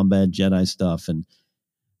of the Bombad Jedi stuff and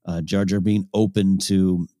Jar Jar being open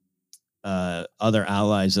to other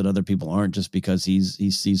allies that other people aren't, just because he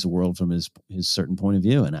sees the world from his certain point of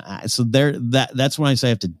view. And that's when I say I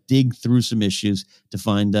have to dig through some issues to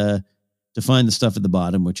find the stuff at the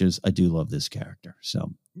bottom, which is, I do love this character.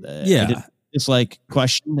 So it's like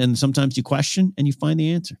question, and sometimes you question and you find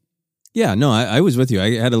the answer. Yeah, no, I was with you.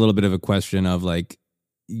 I had a little bit of a question of like,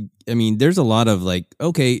 I mean, there's a lot of like,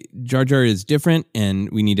 okay, Jar Jar is different and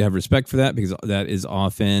we need to have respect for that, because that is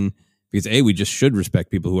often because we just should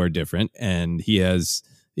respect people who are different. And he has,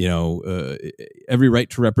 every right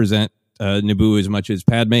to represent Naboo as much as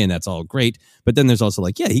Padme, and that's all great. But then there's also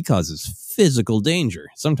like, he causes physical danger.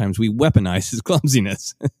 Sometimes we weaponize his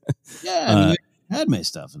clumsiness. Padme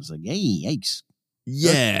stuff. It was like, hey, yikes.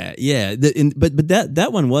 Yeah. But that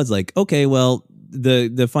one was like, okay, well,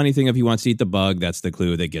 the funny thing, if he wants to eat the bug, that's the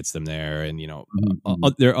clue that gets them there. And,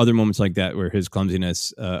 there are other moments like that where his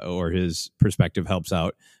clumsiness or his perspective helps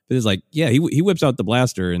out. But it's like, he whips out the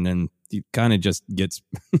blaster and then he kind of just gets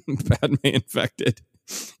Padme infected,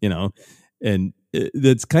 and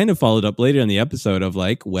that's kind of followed up later in the episode of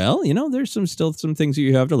like, well, there's still some things that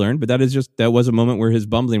you have to learn. But that was a moment where his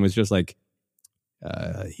bumbling was just like,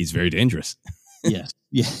 he's very dangerous. Yes.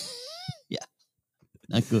 Yeah.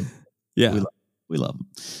 Not good. Yeah. We love him.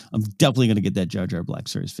 I'm definitely going to get that Jar Jar Black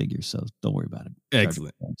Series figure, so don't worry about it.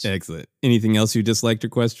 Excellent. Anything else you disliked or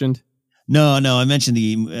questioned? No. I mentioned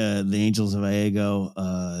the Angels of Iago.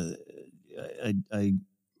 I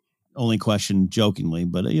only questioned jokingly,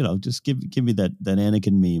 but just give me that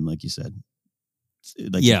Anakin meme, like you said.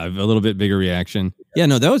 Like, a little bit bigger reaction. Yeah,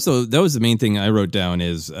 no, that was the main thing I wrote down.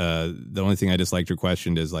 Is the only thing I disliked or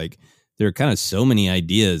questioned is like, there are kind of so many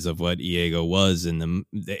ideas of what Iago was and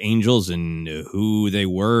the angels and who they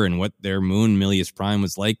were and what their moon Milius Prime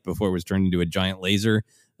was like before it was turned into a giant laser,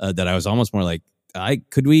 that I was almost more like, I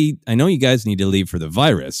know you guys need to leave for the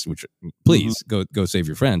virus, which please go save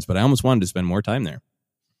your friends, but I almost wanted to spend more time there.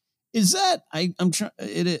 Is that I'm trying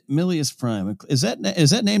Milius Prime? Is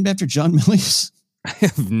that named after John Milius?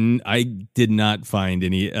 I did not find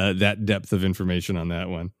any that depth of information on that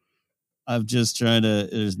one. I'm just trying to.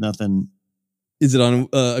 There's nothing. Is it on?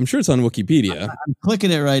 I'm sure it's on Wikipedia. I'm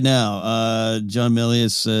clicking it right now. John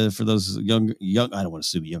Milius, for those young. I don't want to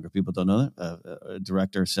assume younger people don't know that.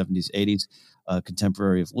 Director, 70s, 80s,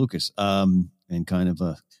 contemporary of Lucas, and kind of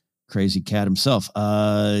a crazy cat himself.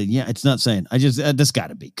 It's not saying. I just that's got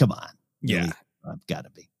to be. Come on. Yeah, got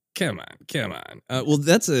to be. Come on. Well,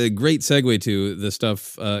 that's a great segue to the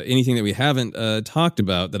stuff. Anything that we haven't talked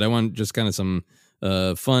about that I want, just kind of some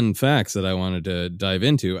fun facts that I wanted to dive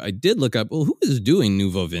into. I did look up, who is doing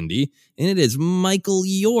Nuvo Vindi? And it is Michael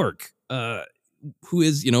York, who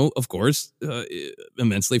is, of course,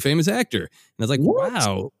 immensely famous actor. And I was like,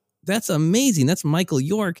 wow, that's amazing. That's Michael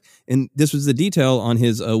York. And this was the detail on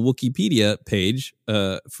his Wikipedia page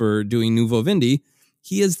for doing Nuvo Vindi.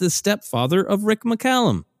 He is the stepfather of Rick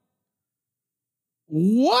McCallum.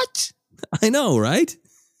 What? I know, right?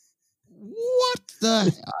 What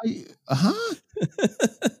the?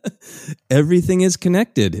 Everything is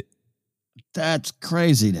connected. That's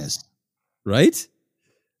craziness, right?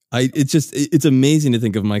 It's amazing to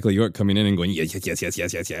think of Michael York coming in and going, yes,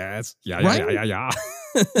 yeah.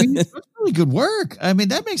 I mean, that's really good work. I mean,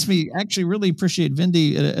 that makes me actually really appreciate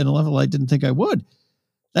Vindi at a level I didn't think I would.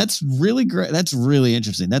 That's really great. That's really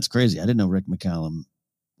interesting. That's crazy. I didn't know Rick McCallum.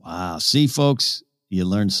 Wow. See, folks, you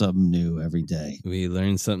learn something new every day. We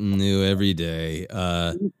learn something new every day.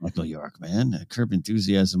 Michael York, man. Curb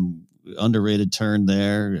Enthusiasm, underrated turn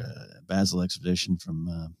there. Basil Expedition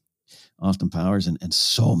from Austin Powers and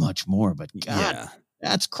so much more. But God,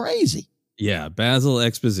 that's crazy. Yeah, Basil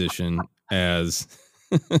Exposition as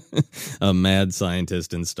a mad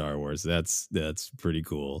scientist in Star Wars. That's pretty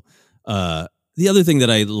cool. The other thing that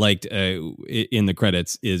I liked in the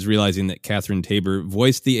credits is realizing that Catherine Tabor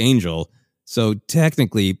voiced the angel. So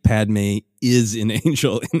technically, Padme is an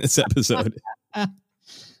angel in this episode.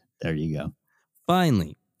 There you go.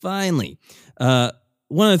 Finally.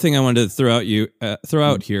 One other thing I wanted to throw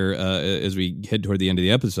out here as we head toward the end of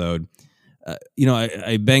the episode.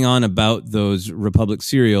 I bang on about those Republic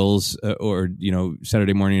serials or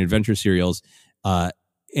Saturday Morning Adventure serials.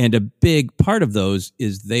 And a big part of those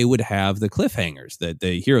is they would have the cliffhangers that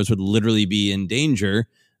the heroes would literally be in danger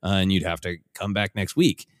and you'd have to come back next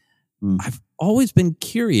week. I've always been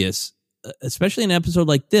curious, especially in an episode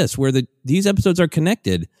like this, where these episodes are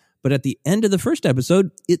connected, but at the end of the first episode,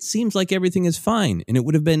 it seems like everything is fine. And it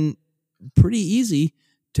would have been pretty easy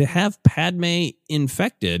to have Padme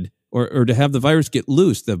infected or to have the virus get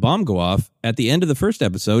loose, the bomb go off at the end of the first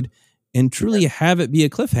episode and truly have it be a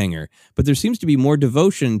cliffhanger. But there seems to be more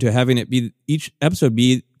devotion to having it be each episode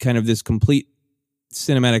be kind of this complete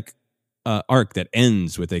cinematic arc that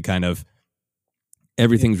ends with a kind of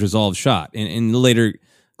everything's resolved shot. And later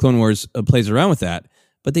Clone Wars plays around with that,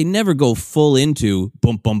 but they never go full into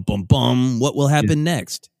bum, bum, bum, bum, what will happen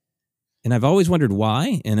next? And I've always wondered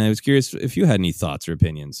why, and I was curious if you had any thoughts or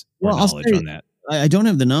opinions or knowledge on that. I don't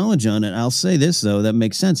have the knowledge on it. I'll say this, though, that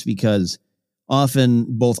makes sense because often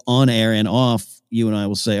both on air and off, you and I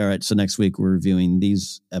will say, all right, so next week we're reviewing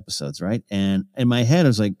these episodes, right? And in my head, I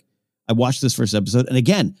was like, I watched this first episode, and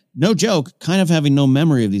again, no joke, kind of having no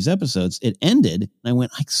memory of these episodes. It ended, and I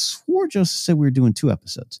went, I swore Joseph said we were doing 2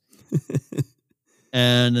 episodes.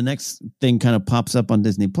 And the next thing kind of pops up on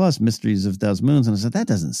Disney Plus, Mysteries of Thousand Moons, and I said, that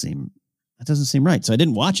doesn't seem right. So I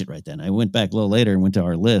didn't watch it right then. I went back a little later and went to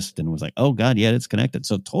our list and was like, oh God, yeah, it's connected.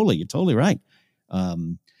 So you're totally right.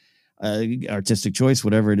 Artistic choice,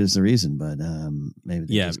 whatever it is, the reason, but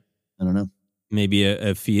maybe I don't know. Maybe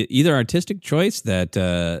either artistic choice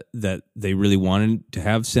that they really wanted to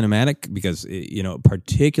have cinematic because,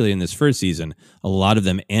 particularly in this first season, a lot of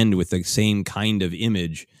them end with the same kind of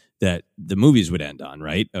image that the movies would end on,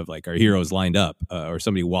 right? Of like our heroes lined up or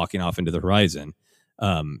somebody walking off into the horizon.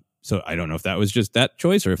 So I don't know if that was just that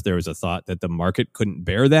choice or if there was a thought that the market couldn't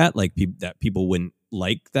bear that, like that people wouldn't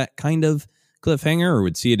like that kind of cliffhanger or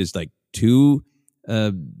would see it as like too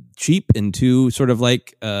cheap and too sort of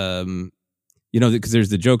like, because there's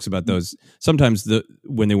the jokes about those. Sometimes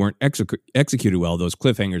when they weren't executed well, those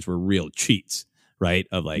cliffhangers were real cheats, right?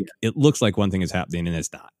 Of like, it looks like one thing is happening and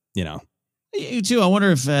it's not, You too. I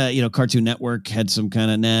wonder if Cartoon Network had some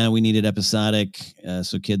kind of we needed episodic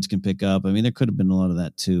so kids can pick up. I mean, there could have been a lot of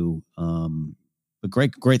that too. But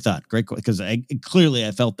great thought, because I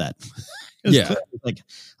felt that. Like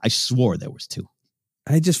I swore there was 2.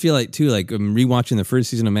 I just feel like too, like I'm rewatching the first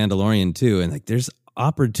season of Mandalorian too, and like there's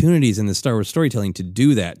opportunities in the Star Wars storytelling to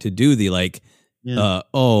do that, to do the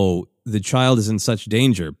the child is in such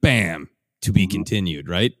danger, bam, to be continued,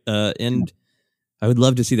 right? And I would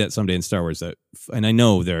love to see that someday in Star Wars. And I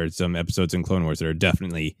know there are some episodes in Clone Wars that are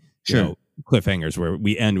definitely cliffhangers where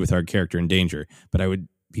we end with our character in danger. But I would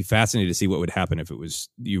be fascinated to see what would happen if it was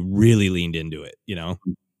you really leaned into it. Yeah.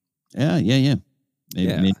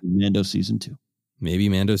 Maybe Mando season 2. Maybe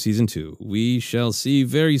Mando season 2. We shall see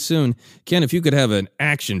very soon. Ken, if you could have an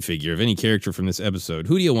action figure of any character from this episode,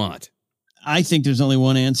 who do you want? I think there's only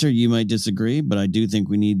one answer. You might disagree, but I do think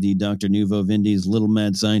we need the Dr. Nuvo Vindy's Little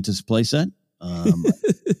Mad Scientist playset.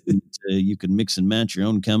 You can mix and match your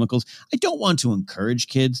own chemicals. I don't want to encourage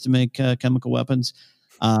kids to make chemical weapons,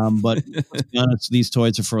 but let's be honest, these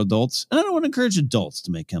toys are for adults. And I don't want to encourage adults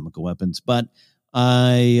to make chemical weapons, but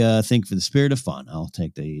I think for the spirit of fun, I'll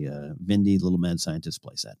take the Vindy Little Mad Scientist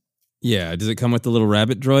playset. Yeah. Does it come with the little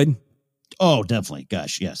rabbit droid? Oh, definitely.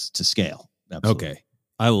 Gosh, yes, to scale. Absolutely. Okay.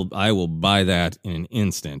 I will buy that in an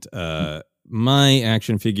instant. My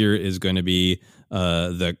action figure is going to be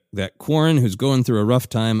that Quarren who's going through a rough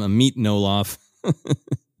time, a Meet Noloff.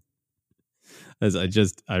 As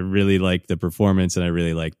I really like the performance and I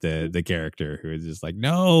really like the character who is just like,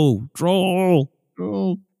 no, Droll.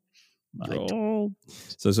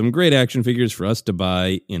 So some great action figures for us to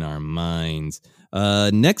buy in our minds.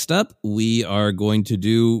 Next up, we are going to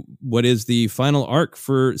do what is the final arc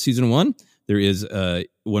for season 1. There is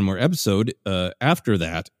one more episode after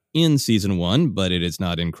that in season 1, but it is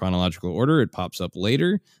not in chronological order. It pops up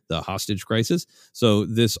later, the hostage crisis. So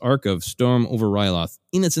this arc of Storm over Ryloth,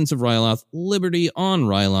 Innocence of Ryloth, Liberty on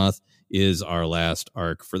Ryloth is our last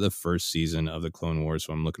arc for the first season of the Clone Wars.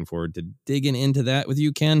 So I'm looking forward to digging into that with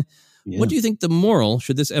you, Ken. Yeah. What do you think the moral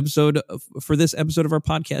for this episode of our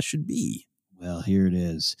podcast should be? Well, here it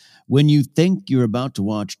is. When you think you're about to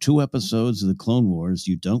watch 2 episodes of the Clone Wars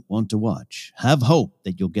you don't want to watch, have hope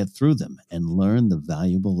that you'll get through them and learn the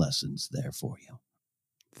valuable lessons there for you.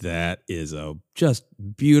 That is a just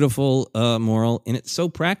beautiful moral, and it's so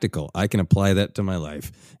practical. I can apply that to my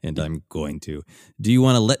life, and I'm going to. Do you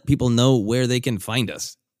want to let people know where they can find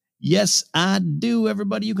us? Yes, I do,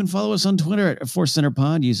 everybody. You can follow us on Twitter at Force Center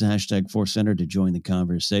Pod. Use the hashtag Force Center to join the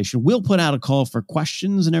conversation. We'll put out a call for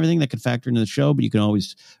questions and everything that could factor into the show, but you can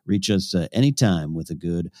always reach us anytime with a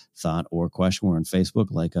good thought or question. We're on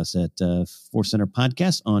Facebook. Like us at Force Center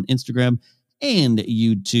Podcast, on Instagram and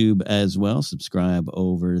YouTube as well. Subscribe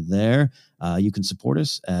over there. You can support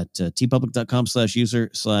us at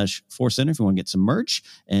tpublic.com/user/forcecenter if you want to get some merch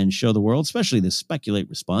and show the world, especially the Speculate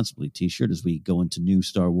Responsibly t-shirt as we go into new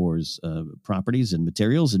Star Wars properties and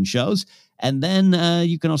materials and shows. And then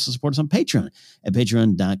you can also support us on Patreon at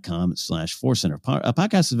patreon.com/forcecenter. A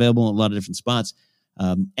podcast is available in a lot of different spots.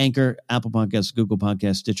 Anchor, Apple Podcasts, Google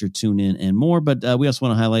Podcasts, Stitcher, TuneIn, and more. But we also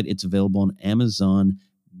want to highlight it's available on Amazon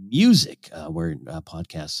Music, where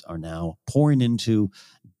podcasts are now pouring into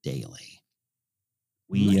daily.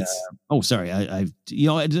 We Nice. Sorry,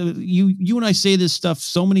 you and I say this stuff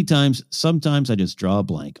so many times. Sometimes I just draw a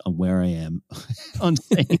blank on where I am on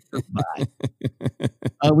saying goodbye.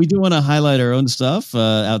 We do want to highlight our own stuff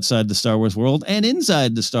outside the Star Wars world and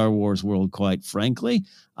inside the Star Wars world. Quite frankly,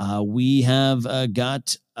 we have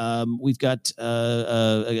got my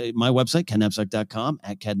website cadnapsuck.com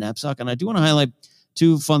 @cadnapsuck, and I do want to highlight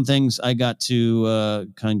two fun things I got to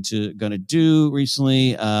gonna do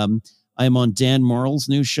recently. I am on Dan Murrell's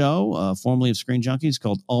new show, formerly of Screen Junkies,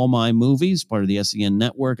 called All My Movies, part of the SEN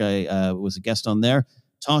network. I was a guest on there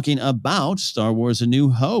talking about Star Wars A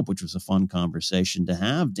New Hope, which was a fun conversation to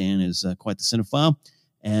have. Dan is quite the cinephile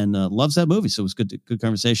and loves that movie, so it was good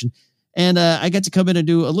conversation. And I got to come in and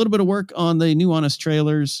do a little bit of work on the new Honest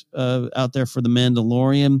trailers out there for The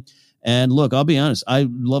Mandalorian. And look, I'll be honest, I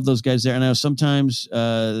love those guys there. And I know sometimes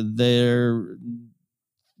their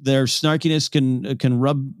snarkiness can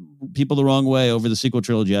rub people the wrong way over the sequel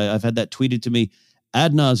trilogy. I've had that tweeted to me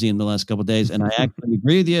ad nauseum the last couple of days, and I actually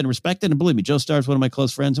agree with you and respect it. And believe me, Joe Starr is one of my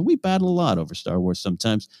close friends, and we battle a lot over Star Wars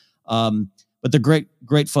sometimes. But they're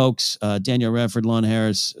great folks. Daniel Radford, Lon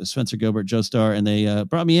Harris, Spencer Gilbert, Joe Starr, and they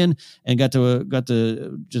brought me in and got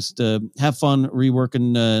to just have fun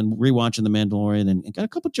reworking and rewatching The Mandalorian, and got a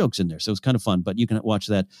couple jokes in there, so it was kind of fun. But you can watch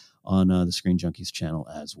that on the Screen Junkies channel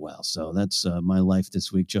as well. So that's my life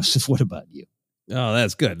this week. Joseph, what about you? Oh,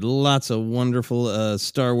 that's good. Lots of wonderful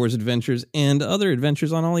Star Wars adventures and other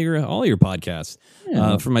adventures on all your podcasts.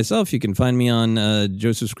 Yeah. For myself, you can find me on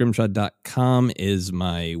josephscrimshaw.com is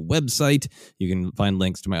my website. You can find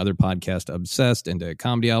links to my other podcast, Obsessed, and to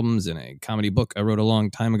comedy albums and a comedy book I wrote a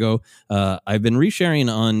long time ago. I've been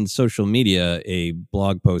resharing on social media a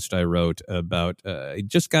blog post I wrote about, it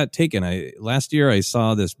just got taken. Last year I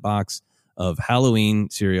saw this box of Halloween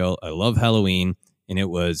cereal. I love Halloween. And it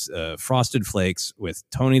was Frosted Flakes with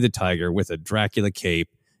Tony the Tiger with a Dracula cape,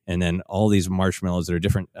 and then all these marshmallows that are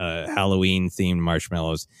different Halloween-themed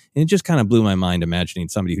marshmallows. And it just kind of blew my mind imagining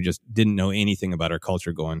somebody who just didn't know anything about our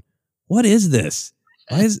culture going, what is this?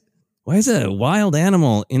 Why is a wild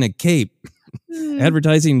animal in a cape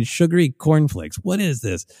advertising sugary cornflakes? What is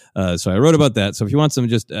this? So I wrote about that. So if you want some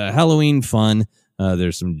just Halloween fun,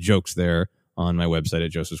 there's some jokes there on my website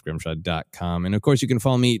at josephscrimshaw.com. And of course, you can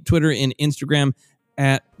follow me Twitter and Instagram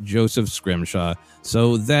at Joseph Scrimshaw.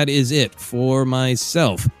 So that is it for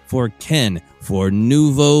myself, for Ken, for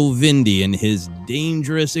Nuvo Vindi and his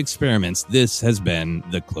dangerous experiments. This has been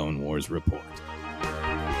the Clone Wars Report.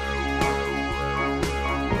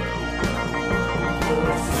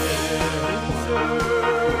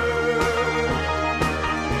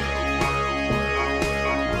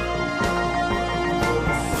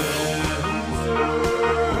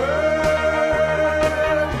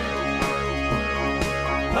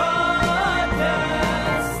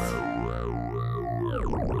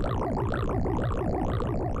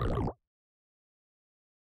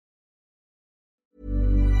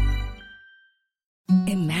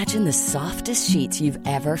 Imagine the softest sheets you've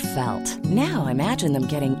ever felt. Now imagine them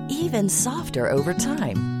getting even softer over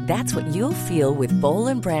time. That's what you'll feel with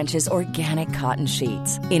Boll & Branch's organic cotton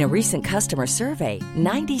sheets. In a recent customer survey,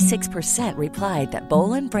 96% replied that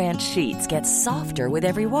Boll & Branch sheets get softer with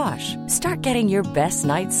every wash. Start getting your best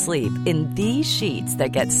night's sleep in these sheets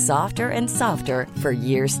that get softer and softer for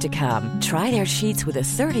years to come. Try their sheets with a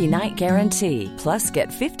 30-night guarantee. Plus, get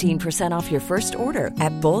 15% off your first order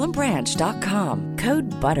at bollandbranch.com.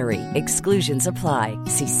 Code BUTTERY. Exclusions apply.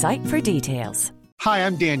 See site for details. Hi,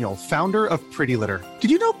 I'm Daniel, founder of Pretty Litter.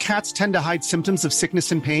 Did you know cats tend to hide symptoms of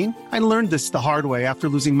sickness and pain? I learned this the hard way after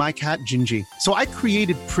losing my cat, Gingy. So I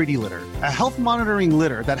created Pretty Litter, a health monitoring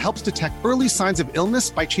litter that helps detect early signs of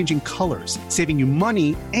illness by changing colors, saving you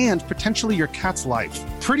money and potentially your cat's life.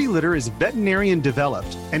 Pretty Litter is veterinarian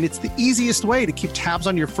developed, and it's the easiest way to keep tabs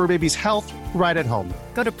on your fur baby's health right at home.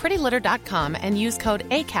 Go to prettylitter.com and use code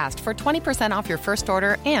ACAST for 20% off your first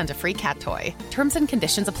order and a free cat toy. Terms and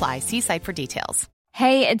conditions apply. See site for details.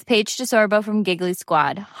 Hey, it's Paige DeSorbo from Giggly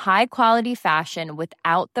Squad. High quality fashion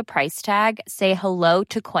without the price tag. Say hello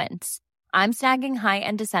to Quince. I'm snagging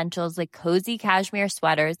high-end essentials like cozy cashmere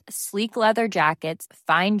sweaters, sleek leather jackets,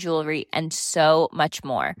 fine jewelry, and so much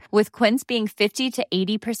more. With Quince being 50 to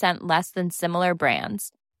 80% less than similar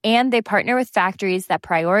brands. And they partner with factories that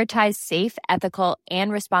prioritize safe, ethical,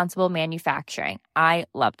 and responsible manufacturing. I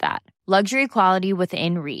love that. Luxury quality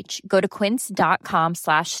within reach. Go to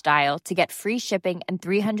quince.com/style to get free shipping and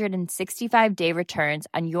 365-day returns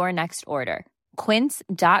on your next order.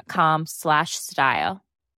 Quince.com/style.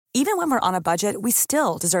 Even when we're on a budget, we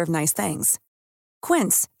still deserve nice things.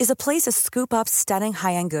 Quince is a place to scoop up stunning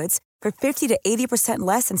high-end goods for 50 to 80%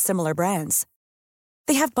 less than similar brands.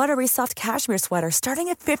 They have buttery soft cashmere sweaters starting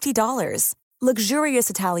at $50, luxurious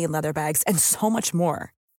Italian leather bags, and so much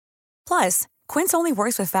more. Plus, Quince only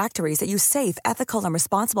works with factories that use safe, ethical, and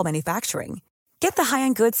responsible manufacturing. Get the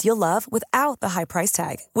high-end goods you'll love without the high price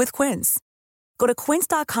tag with Quince. Go to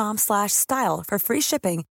quince.com/style for free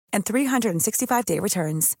shipping and 365-day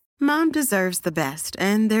returns. Mom deserves the best,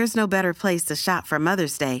 and there's no better place to shop for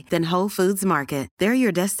Mother's Day than Whole Foods Market. They're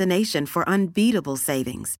your destination for unbeatable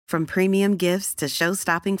savings, from premium gifts to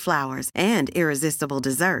show-stopping flowers and irresistible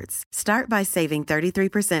desserts. Start by saving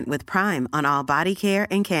 33% with Prime on all body care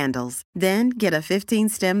and candles. Then get a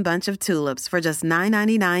 15-stem bunch of tulips for just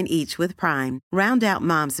 $9.99 each with Prime. Round out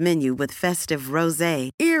Mom's menu with festive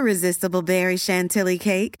rosé, irresistible berry chantilly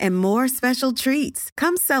cake, and more special treats.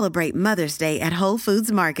 Come celebrate Mother's Day at Whole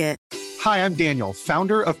Foods Market. Hi, I'm Daniel,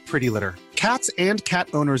 founder of Pretty Litter. Cats and cat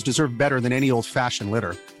owners deserve better than any old-fashioned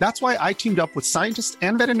litter. That's why I teamed up with scientists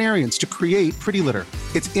and veterinarians to create Pretty Litter.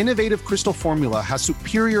 Its innovative crystal formula has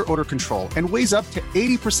superior odor control and weighs up to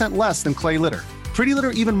 80% less than clay litter. Pretty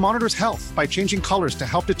Litter even monitors health by changing colors to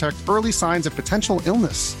help detect early signs of potential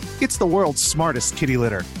illness. It's the world's smartest kitty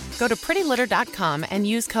litter. Go to prettylitter.com and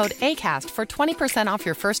use code ACAST for 20% off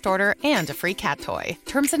your first order and a free cat toy.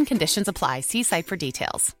 Terms and conditions apply. See site for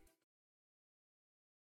details.